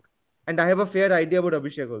Abhishek, and I have a fair idea about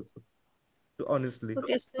Abhishek also, honestly.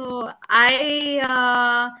 Okay, so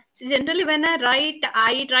generally when I write,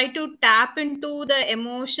 I try to tap into the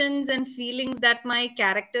emotions and feelings that my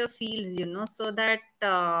character feels, so that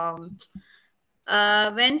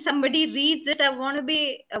when somebody reads it, I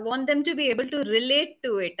want them to be able to relate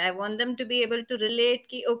to it. I want them to be able to relate,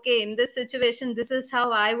 ki, okay, in this situation, this is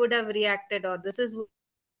how I would have reacted, or this is what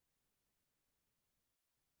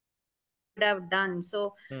I would have done.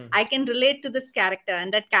 So I can relate to this character,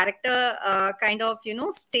 and that character kind of,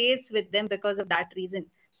 stays with them because of that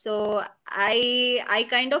reason. So I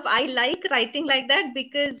like writing like that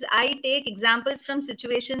because I take examples from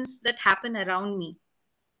situations that happen around me.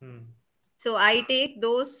 Hmm. So I take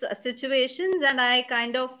those situations and I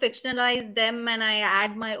kind of fictionalize them and I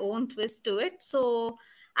add my own twist to it. So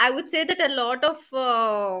I would say that a lot of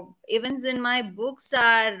events in my books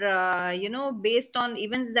are, based on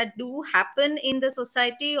events that do happen in the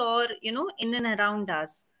society or, in and around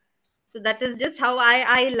us. So that is just how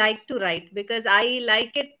I like to write, because I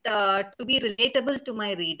like it to be relatable to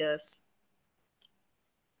my readers.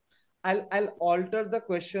 I'll alter the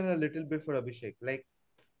question a little bit for Abhishek. Like,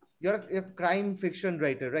 you're a crime fiction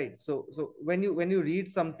writer, right? So when you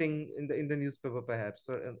read something in the newspaper, perhaps,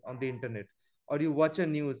 or on the internet, or you watch a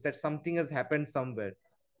news that something has happened somewhere,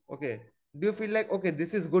 okay, do you feel like, okay,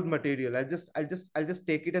 this is good material? I'll just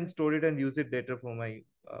take it and store it and use it later for my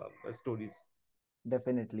stories.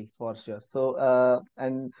 Definitely, for sure. So,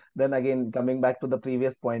 and then again, coming back to the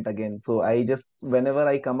previous point again. So, I just, whenever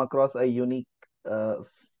I come across a unique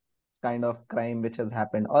kind of crime which has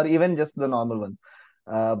happened, or even just the normal one,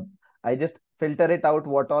 uh, I just filter it out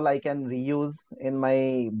what all I can reuse in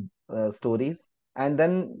my stories, and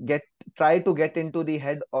then try to get into the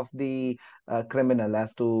head of the criminal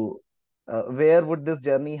as to where would this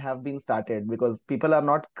journey have been started, because people are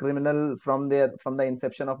not criminal from the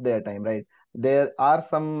inception of their time, right? There are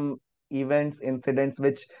some events, incidents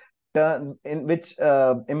which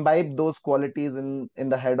imbibe those qualities in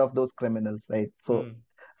the head of those criminals, right? So Hmm.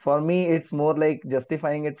 for me, it's more like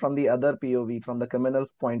justifying it from the other POV, from the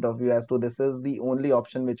criminal's point of view, as to this is the only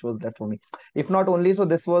option which was left for me. If not only so,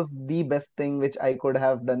 this was the best thing which I could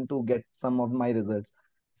have done to get some of my results.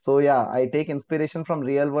 So yeah, I take inspiration from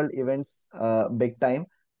real world events big time.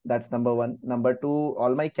 That's number one. Number two,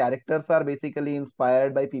 all my characters are basically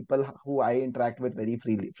inspired by people who I interact with very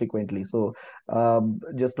frequently. So,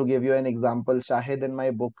 just to give you an example, Shahid in my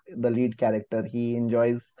book, the lead character, he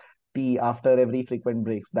enjoys tea after every frequent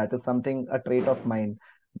breaks. That is something, a trait of mine.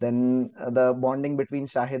 Then the bonding between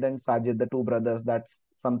Shahid and Sajid, the two brothers, that's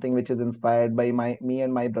something which is inspired by me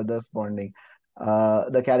and my brothers bonding.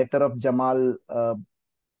 The character of Jamal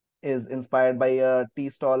is inspired by a tea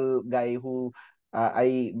stall guy who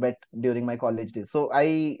I met during my college days. So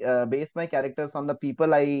I base my characters on the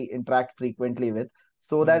people I interact frequently with,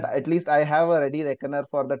 so that Hmm. at least I have a ready reckoner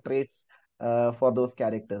for the traits for those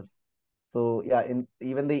characters. So yeah, in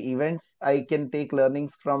even the events, I keep taking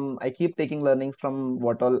learnings from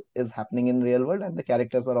what all is happening in real world, and the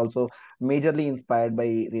characters are also majorly inspired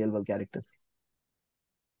by real world characters.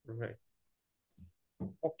 Right.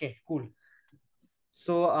 Okay, cool.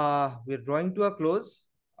 So we're drawing to a close.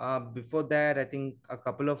 Before that, I think a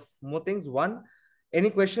couple of more things. One, any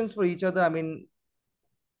questions for each other? I mean,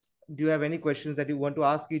 do you have any questions that you want to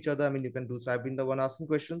ask each other? I mean, you can do so. I've been the one asking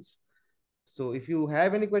questions. So if you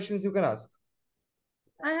have any questions, you can ask.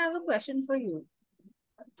 I have a question for you.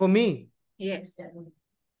 For me? Yes.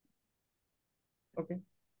 Okay.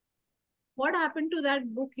 What happened to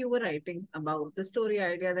that book you were writing about, the story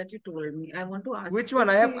idea that you told me? I want to ask. Which one?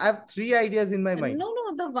 I have 3 ideas in my mind. No,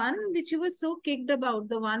 the one which you were so kicked about,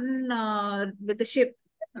 the one with the ship.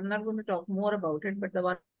 I'm not going to talk more about it, but the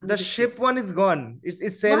one. The ship one is gone.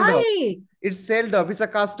 It's sailed off. It's sailed off. It's a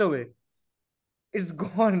castaway. It's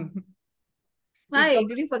gone. Why?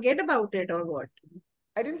 Did you forget about it or what?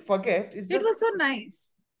 I didn't forget. It was so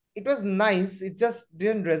nice. It was nice. It just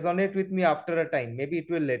didn't resonate with me after a time. Maybe it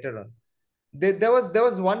will later on. There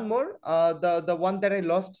was one more. The one that I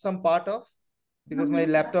lost some part of because my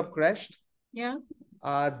laptop crashed. Yeah.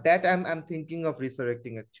 That I'm thinking of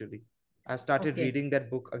resurrecting actually. I started reading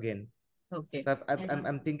that book again. Okay. So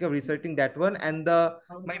I'm thinking of researching that one, and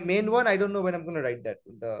my main one, I don't know when I'm going to write that.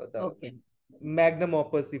 The magnum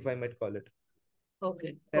opus, if I might call it.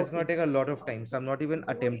 Okay. That's going to take a lot of time, so I'm not even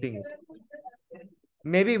attempting it.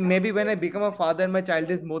 Maybe when I become a father and my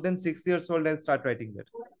child is more than 6 years old, I'll start writing that.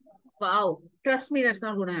 Wow. Trust me, that's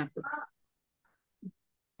not going to happen.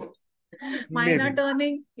 Mine are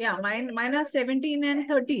turning, mine are 17 and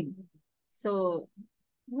 13. So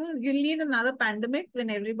you'll need another pandemic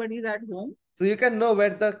when everybody's at home. So you can know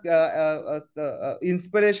where the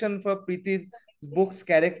inspiration for Preeti's book's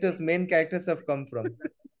main characters have come from.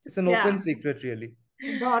 It's an open secret, really.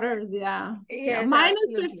 Daughters, yeah. Yes, mine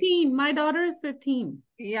is 15. My daughter is 15.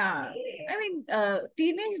 Yeah. I mean,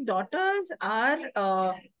 teenage daughters are,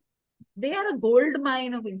 they are a gold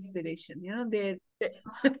mine of inspiration. You know, their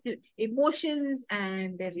emotions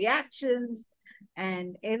and their reactions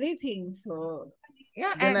and everything. So,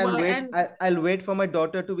 yeah. Then I'll wait for my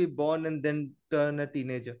daughter to be born and then turn a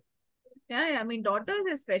teenager. Yeah, I mean, daughters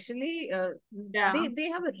especially, they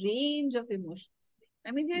have a range of emotions. I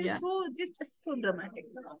mean, they're just so dramatic.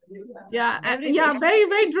 Yeah, very,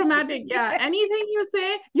 very dramatic. Yeah, anything you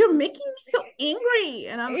say, you're making me so angry,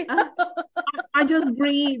 and I just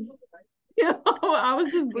breathe. You know, I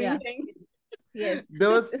was just breathing. Yes. There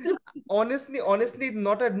was honestly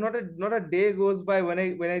not a day goes by when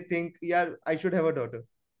I think, I should have a daughter.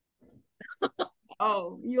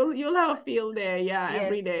 Oh, you'll have a field there,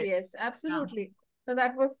 every day. Yes, absolutely. So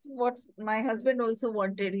that was what my husband also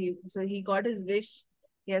wanted. He got his wish.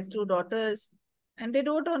 He has 2 daughters, and they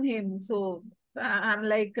dote on him. So I'm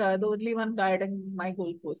like the only one guiding my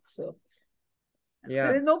goalposts. So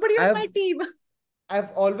there is nobody on my team.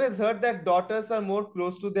 I've always heard that daughters are more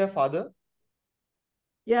close to their father.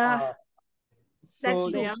 Yeah.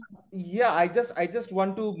 So I just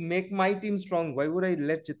want to make my team strong. Why would I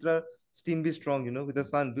let Chitra's team be strong, with the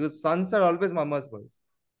son? Because sons are always mama's boys.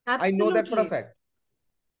 Absolutely. I know that for a fact.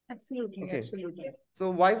 Absolutely. So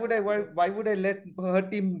why would I let her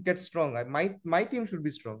team get strong? My team should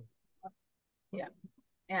be strong. Yeah,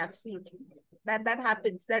 absolutely. That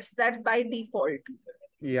happens. That's by default.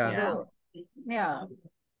 Yeah. So, yeah.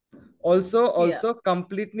 Also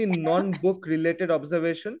completely non-book related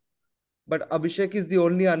observation, but Abhishek is the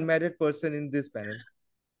only unmarried person in this panel.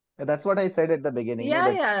 That's what I said at the beginning.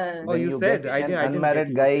 Yeah. Oh, you said get an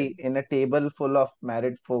unmarried guy in a table full of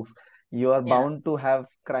married folks, you are bound to have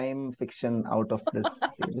crime fiction out of this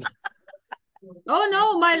table. Oh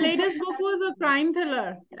no, my latest book was a crime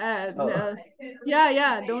thriller.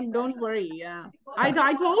 Don't worry. Yeah, I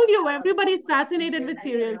told you everybody's fascinated with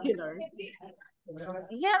serial killers.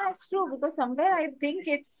 Yeah, that's true, because somewhere I think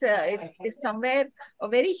it's somewhere a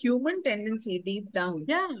very human tendency deep down.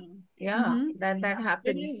 Yeah. That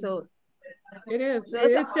happens. So it is.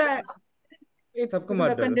 It's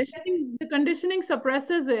the conditioning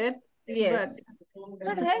suppresses it. Yes.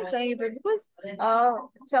 But because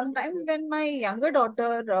sometimes when my younger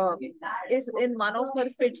daughter is in one of her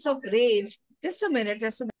fits of rage, just a minute.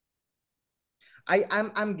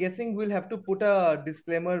 I'm guessing we'll have to put a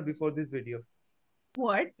disclaimer before this video.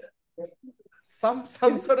 What? Some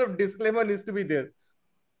sort of disclaimer needs to be there.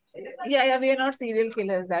 Yeah, we are not serial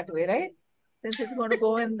killers that way, right? Since it's going to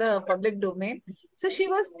go in the public domain. So she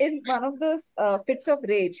was in one of those fits of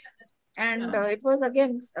rage. And it was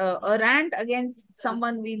against a rant against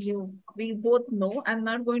someone we knew. We both know. I'm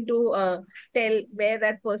not going to tell where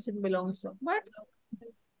that person belongs from. But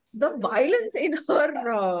the violence in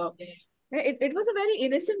her, it was a very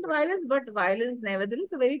innocent violence, but violence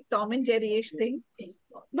nevertheless, a very Tom and Jerry-ish thing.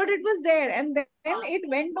 But it was there, and then it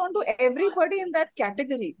went on to everybody in that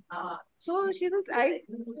category. So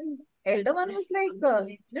elder one was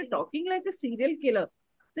like, you're talking like a serial killer.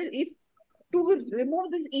 That if to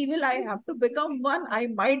remove this evil, I have to become one, I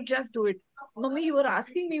might just do it. Mummy, you were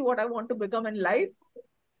asking me what I want to become in life.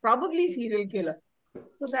 Probably serial killer.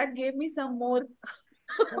 So that gave me some more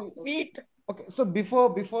meat. Okay, so before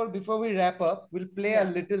we wrap up, we'll play a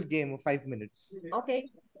little game of 5 minutes. Okay.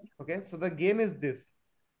 Okay, so the game is this.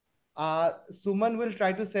 Suman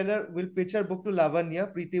will pitch her book to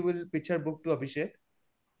Lavanya. Preeti will pitch her book to Abhishek.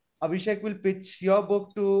 Abhishek will pitch your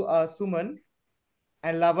book to Suman,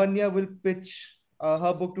 and Lavanya will pitch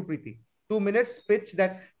her book to Preeti. 2 minutes pitch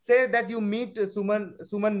that. Say that you meet Suman.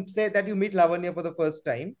 Suman, say that you meet Lavanya for the first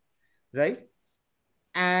time, right?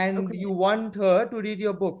 And you want her to read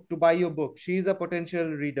your book, to buy your book. She is a potential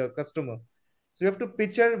reader, customer. So you have to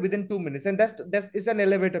pitch her within 2 minutes, and that's it's an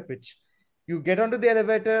elevator pitch. You get onto the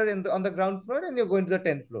elevator on the ground floor, and you're going to the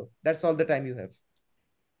 10th floor. That's all the time you have.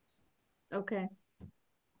 Okay.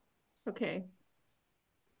 Okay.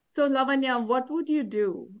 So Lavanya, what would you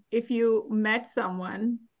do if you met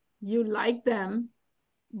someone, you liked them,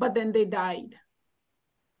 but then they died?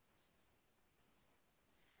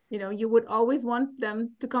 You know, you would always want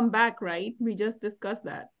them to come back, right? We just discussed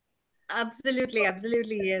that. Absolutely,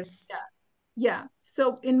 yes. Yeah.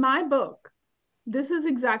 So in my book, this is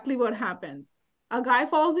exactly what happens. A guy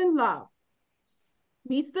falls in love,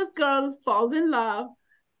 meets this girl, falls in love,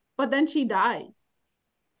 but then she dies.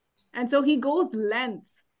 And so he goes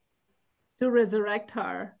lengths to resurrect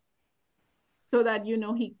her so that, you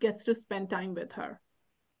know, he gets to spend time with her.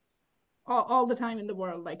 All the time in the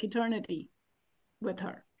world, like eternity with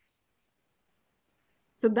her.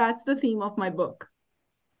 So that's the theme of my book.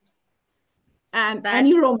 And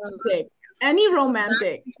any romantic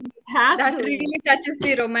that really touches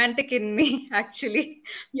the romantic in me, actually.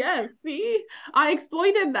 Yes, see, I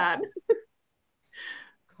exploited that.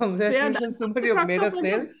 Congratulations, Suman, you've made a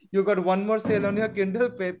sale. You got one more sale on your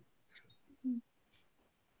Kindle paper.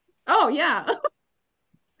 Oh, yeah.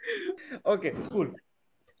 Okay, cool.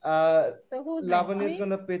 So who's Lavanya is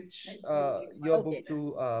gonna pitch your book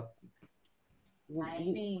to who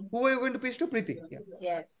are you going to pitch to? Preeti? Yeah.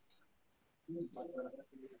 Yes.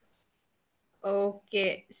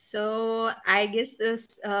 Okay, so I guess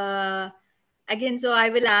this again, so I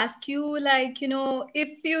will ask you, like,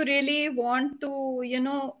 if you really want to,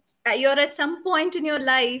 you're at some point in your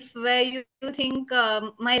life where you think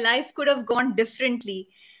my life could have gone differently.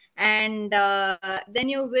 And then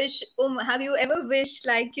you wish, have you ever wished,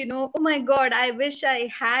 like, oh my God, I wish I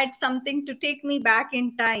had something to take me back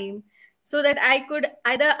in time so that I could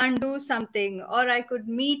either undo something, or I could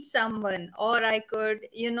meet someone, or I could,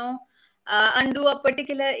 undo a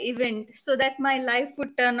particular event so that my life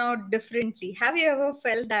would turn out differently. Have you ever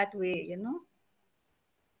felt that way?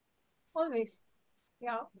 Always.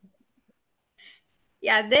 Yeah.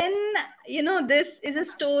 Yeah, then, this is a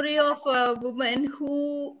story of a woman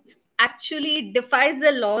who actually defies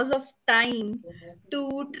the laws of time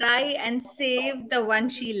to try and save the one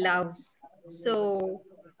she loves. So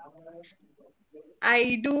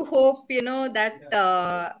I do hope, that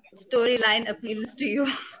storyline appeals to you.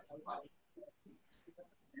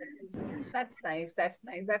 That's nice. That's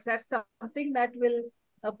nice. That's something that will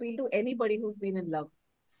appeal to anybody who's been in love.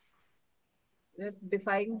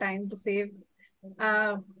 Defying time to save.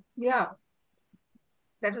 Yeah,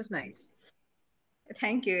 that was nice.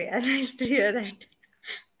 Thank you. Yeah, nice to hear that.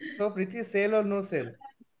 So, Preeti, sale or no sale?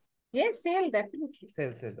 Yes, sale, definitely.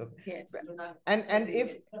 Sale. Okay. Yes.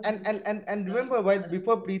 And remember, while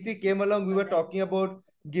before Preeti came along, we were talking about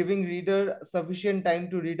giving reader sufficient time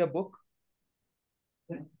to read a book.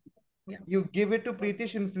 Yeah. You give it to Preeti,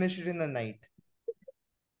 she'll finish it in a night.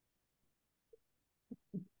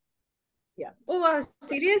 Yeah. Oh, wow,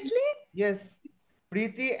 seriously? Yes.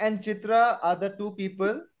 Preeti and Chitra are the two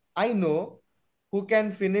people I know who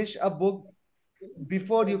can finish a book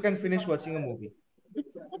before you can finish watching a movie.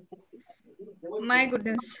 My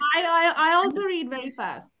goodness. I also read very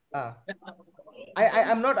fast.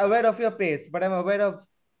 I'm not aware of your pace, but I'm aware of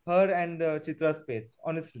her and Chitra's pace,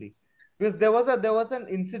 honestly. Because there was an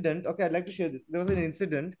incident. Okay, I'd like to share this. There was an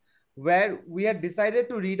incident where we had decided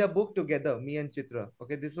to read a book together, me and Chitra.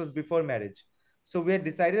 Okay, this was before marriage. So we had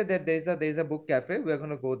decided that there's a book cafe. We're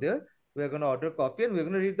gonna go there. We're gonna order coffee and we're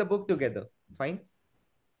gonna read the book together. Fine.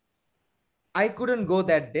 I couldn't go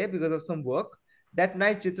that day because of some work. That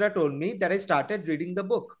night, Chitra told me that I started reading the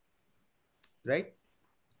book. Right?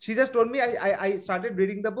 She just told me I started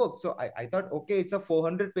reading the book. So I thought, okay, it's a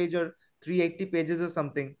 400 page or 380 pages or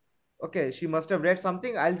something. Okay, she must have read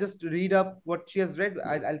something. I'll just read up what she has read.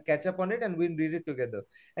 I'll catch up on it and we'll read it together.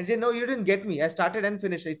 And she said, no, you didn't get me. I started and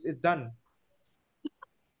finished. It's done.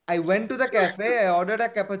 I went to the cafe. I ordered a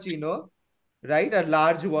cappuccino, right? A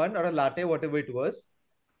large one or a latte, whatever it was.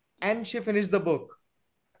 And she finished the book.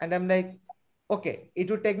 And I'm like, okay, it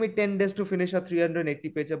would take me 10 days to finish a 380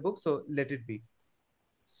 page book. So let it be.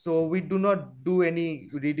 So we do not do any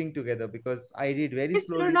reading together because I read very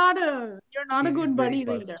slowly. You're not She a reads good very buddy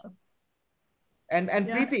fast. reader. And Yeah.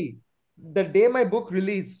 Preeti, the day my book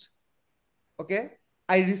released, okay,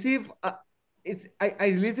 I receive I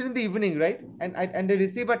release it in the evening, right? And I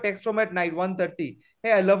receive a text from at night 1:30.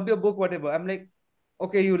 Hey, I loved your book, whatever. I'm like,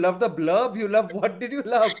 okay, you love the blurb, you love what did you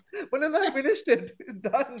love? But then I finished it. It's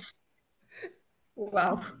done.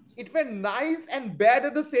 Wow. It went nice and bad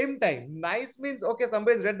at the same time. Nice means, okay,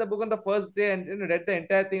 somebody's read the book on the first day and read the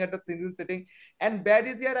entire thing at a single sitting. And bad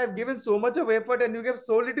is, yet I've given so much of effort and you give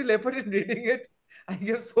so little effort in reading it. I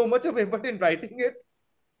give so much of effort in writing it.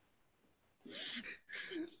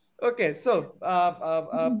 Okay, so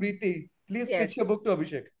Preeti, please pitch your book Yes. to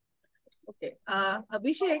Abhishek. Okay.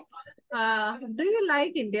 Abhishek, do you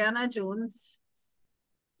like Indiana Jones?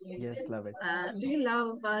 Yes, love it. Do you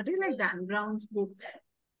like Dan Brown's books?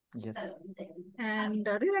 Yes, And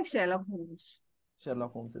do you like Sherlock Holmes?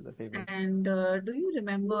 Sherlock Holmes is a favorite. And do you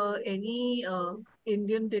remember any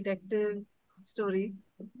Indian detective story?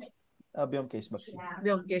 Byomkesh Bakshi.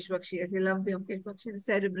 Vyomkesh Bakshi. Yes, you love Vyomkesh Bakshi, the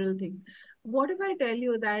cerebral thing. What if I tell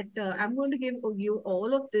you that I'm going to give you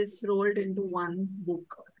all of this rolled into one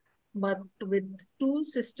book, but with two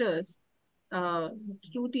sisters, uh,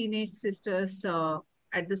 two teenage sisters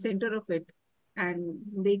at the center of it, and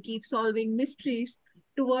they keep solving mysteries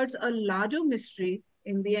towards a larger mystery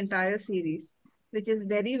in the entire series, which is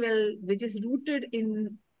which is rooted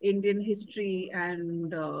in Indian history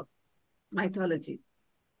and mythology.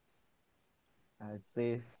 I'd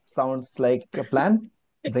say sounds like a plan.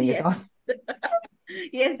 Bring it on. Yes.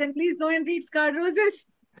 Yes, then please go and read Scarred Roses.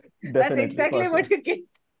 That's Definitely, exactly for sure. what you get.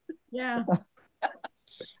 Yeah.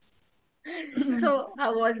 So,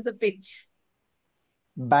 how was the pitch?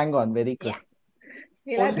 Bang on, very Yeah. crisp.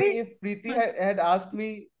 Only Niladri? if Preeti had asked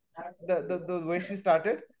me the way she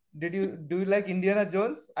started, do you like Indiana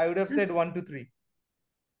Jones? I would have said 1 to 3.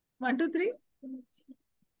 1, 2, 3?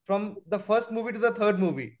 From the first movie to the third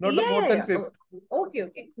movie, not the Yeah, fourth yeah, and yeah. fifth. Okay,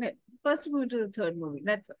 okay. No, first movie to the third movie.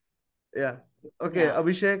 That's it. Yeah. Okay, Yeah.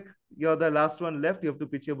 Abhishek, you're the last one left. You have to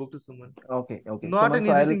pitch your book to someone. Okay. Not Suman, an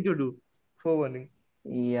so easy I'll thing to do. Forewarning.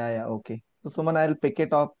 Yeah, okay. So Suman, I'll pick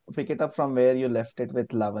it up from where you left it with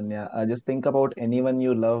Lavanya. Just think about anyone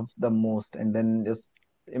you love the most, and then just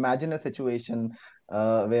imagine a situation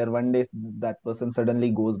where one day that person suddenly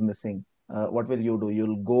goes missing. What will you do?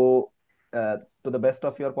 You'll go to the best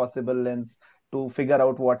of your possible lengths to figure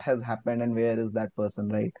out what has happened and where is that person,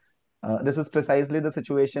 right? This is precisely the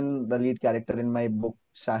situation the lead character in my book,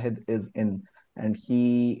 Shahid, is in. And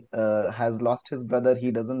he has lost his brother. He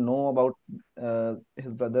doesn't know about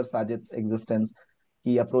his brother Sajid's existence.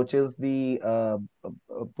 He approaches the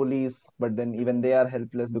police, but then even they are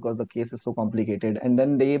helpless because the case is so complicated. And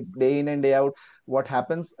then day in and day out, what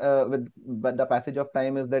happens with but the passage of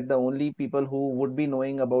time is that the only people who would be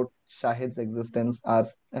knowing about Shahid's existence are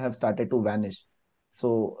have started to vanish.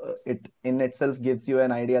 So it in itself gives you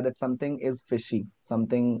an idea that something is fishy,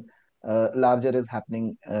 something larger is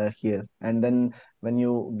happening here. And then when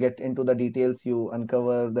you get into the details, you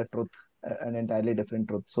uncover the truth, an entirely different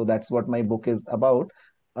truth. So that's what my book is about.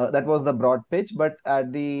 That was the broad pitch, but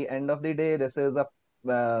at the end of the day, this is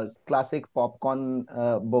a classic popcorn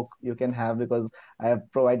book you can have, because I have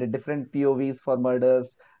provided different POVs for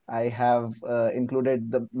murders. I have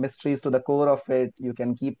included the mysteries to the core of it. You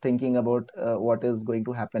can keep thinking about what is going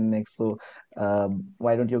to happen next. So,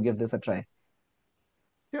 why don't you give this a try?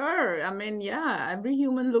 Sure. I mean, yeah, every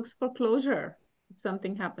human looks for closure if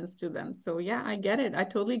something happens to them. So, yeah, I get it. I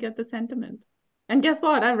totally get the sentiment. And guess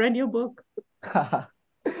what? I read your book.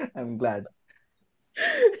 I'm glad.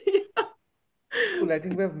 Yeah. Cool. I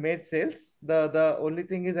think we have made sales. The only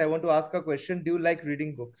thing is I want to ask a question. Do you like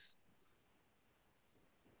reading books?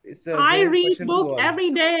 It's a I general read question to book all.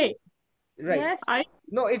 every day. Right. Yes, I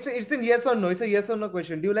No, it's in yes or no. It's a yes or no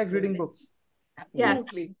question. Do you like reading books? yes.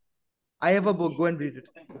 absolutely. I have a book. Go and read it.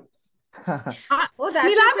 Oh, that's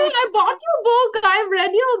your Niladri, pitch. I bought your book. I've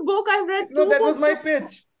read your book. I've read No, two that was books. my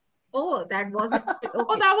pitch. Oh, that was it. Oh,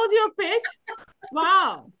 Okay. that was your pitch?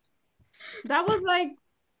 Wow. That was like,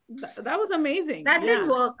 that was amazing. That Yeah. didn't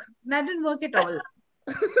work. That didn't work at all.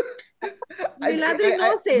 Niladri,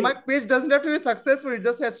 no sale. My pitch doesn't have to be successful. It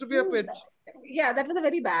just has to be a pitch. Yeah, that was a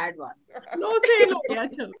very bad one. No sale. Yeah,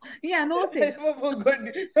 chalo. Yeah, no sale.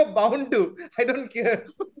 You're bound to. I don't care.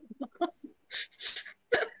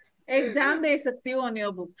 Exam de sakti ho on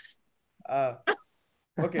your books.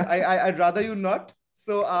 Okay, I'd rather you not.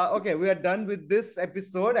 So, okay, we are done with this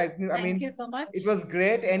episode. I mean, Thank you so much. it was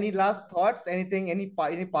great. Any last thoughts? Anything? Any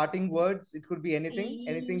parting words? It could be anything.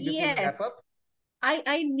 Anything before we wrap up?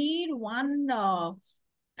 I need one.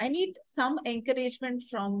 I need some encouragement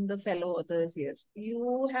from the fellow authors here.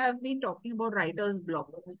 You have been talking about writer's block.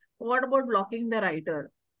 What about blocking the writer?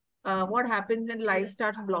 What happens when life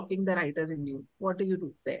starts blocking the writer in you? What do you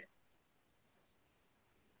do there?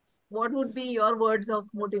 What would be your words of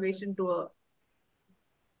motivation to a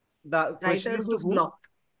writer who's blocked?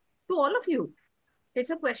 To all of you. It's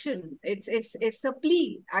a question. It's a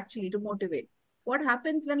plea actually to motivate. What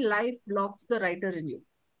happens when life blocks the writer in you?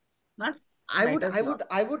 Not I would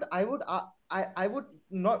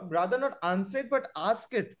not rather not answer it, but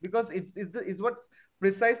ask it, because it's what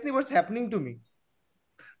precisely what's happening to me.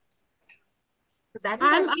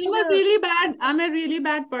 I'm a really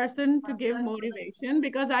bad person to give motivation,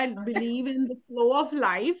 because I believe in the flow of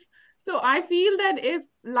life. So I feel that if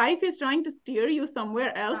life is trying to steer you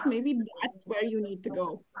somewhere else, maybe that's where you need to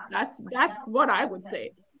go. That's what I would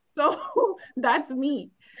say. So that's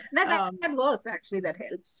me. That works actually. That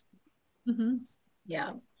helps.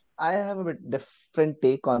 Yeah. I have a bit different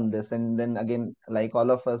take on this, and then again, like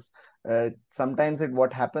all of us, sometimes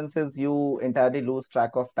what happens is you entirely lose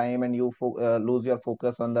track of time, and you lose your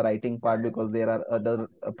focus on the writing part because there are other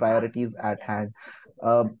priorities at hand.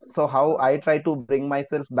 So how I try to bring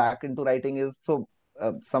myself back into writing is, so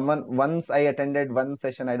once I attended one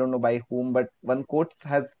session, I don't know by whom, but one quote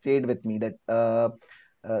has stayed with me, that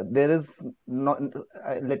there is not.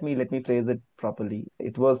 Let me phrase it properly.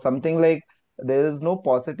 It was something like, there is no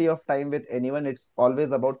paucity of time with anyone. It's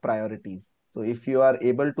always about priorities. So if you are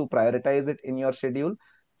able to prioritize it in your schedule,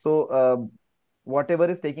 so whatever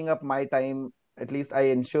is taking up my time, at least I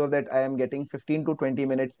ensure that I am getting 15 to 20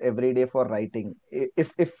 minutes every day for writing,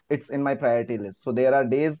 if it's in my priority list. So there are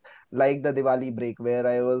days like the Diwali break where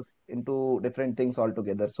I was into different things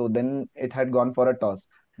altogether. So then it had gone for a toss.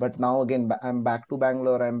 But now again, I'm back to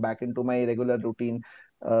Bangalore. I'm back into my regular routine.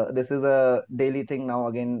 This is a daily thing now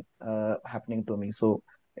again happening to me. So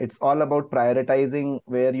it's all about prioritizing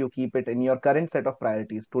where you keep it in your current set of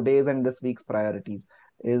priorities. Today's and this week's priorities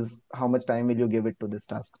is how much time will you give it to this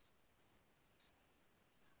task.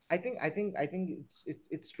 I think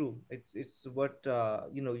it's true. It's what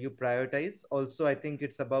you prioritize. Also, I think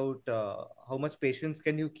it's about how much patience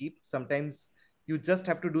can you keep. Sometimes you just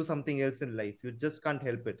have to do something else in life. You just can't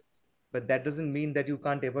help it. But that doesn't mean that you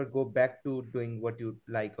can't ever go back to doing what you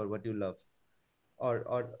like or what you love.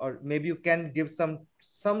 Or maybe you can give some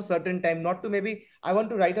certain time, not to, maybe I want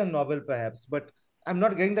to write a novel perhaps, but I'm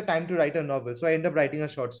not getting the time to write a novel. So I end up writing a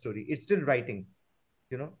short story. It's still writing,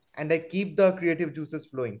 and I keep the creative juices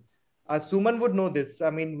flowing. Suman would know this. I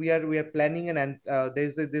mean, we are planning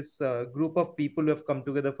there's this group of people who have come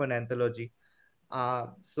together for an anthology.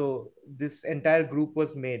 So this entire group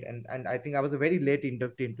was made, and I think I was a very late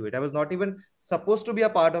inductee into it. I was not even supposed to be a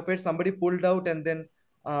part of it. Somebody pulled out, and then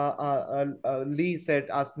Lee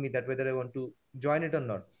asked me that whether I want to join it or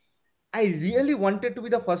not. I really wanted to be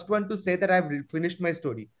the first one to say that I've finished my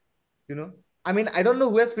story. I mean, I don't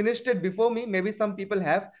know who has finished it before me. Maybe some people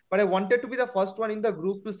have, but I wanted to be the first one in the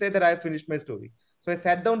group to say that I finished my story. So I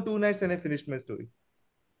sat down 2 nights and I finished my story.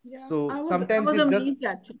 Yeah, so sometimes I was amazed just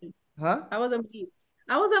actually. Huh? I was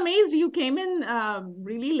amazed. You came in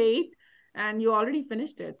really late and you already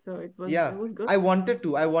finished it. So it was good. I wanted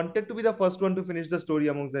to be the first one to finish the story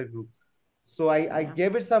among that group. So I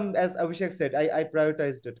gave it some, as Abhishek said, I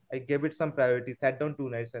prioritized it. I gave it some priority, sat down 2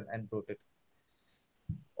 nights and wrote it.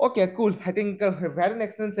 Okay, cool. I think we've had an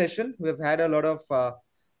excellent session. We've had a lot of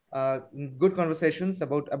good conversations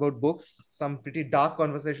about books, some pretty dark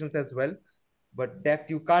conversations as well. But that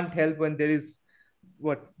you can't help when there's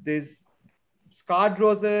Scarred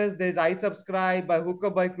Roses, there's I Subscribe, by Hook or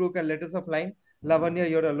by Crook, and Letters of Line. Lavanya,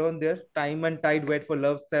 you're alone there. Time and Tide Wait for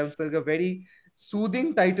Love sounds like a very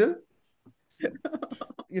soothing title.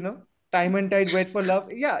 Time and Tide Wait for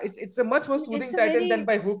Love. Yeah, it's a much more soothing title than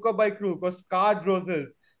by Hook or by Crook or Scarred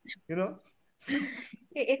Roses.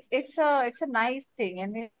 It's a nice thing,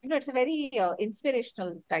 and it's a very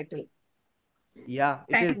inspirational title. Yeah,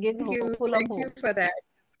 Thank you for that.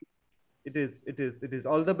 It is.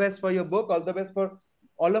 All the best for your book. All the best for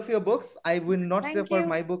all of your books. I will not say for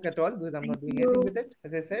my book at all, because I'm not doing anything with it,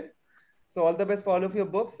 as I said. So all the best for all of your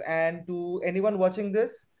books. And to anyone watching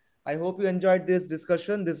this, I hope you enjoyed this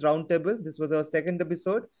discussion, this roundtable. This was our second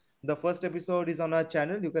episode. The first episode is on our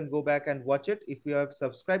channel. You can go back and watch it. If you have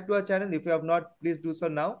subscribed to our channel, if you have not, please do so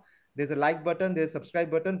now. There's a like button, there's a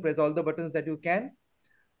subscribe button. Press all the buttons that you can.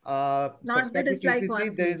 Not the Subscribe to dislike TCC.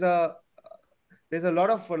 one, There's please. a lot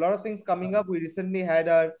of things coming up. We recently had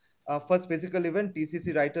our first physical event,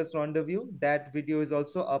 TCC Writers Rendezvous. That video is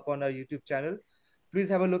also up on our YouTube channel. Please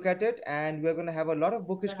have a look at it. And we're going to have a lot of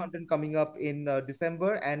bookish content coming up in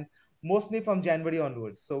December and mostly from January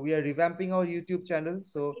onwards. So we are revamping our YouTube channel.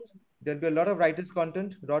 So there'll be a lot of writers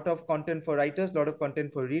content, a lot of content for writers, a lot of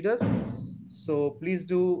content for readers. So please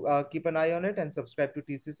do keep an eye on it and subscribe to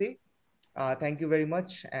TCC. Thank you very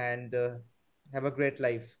much and have a great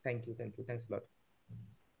life. Thank you. Thank you. Thanks a lot.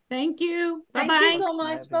 Thank you. Thank Bye-bye. you so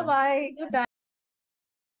much. Bye-bye. Good night.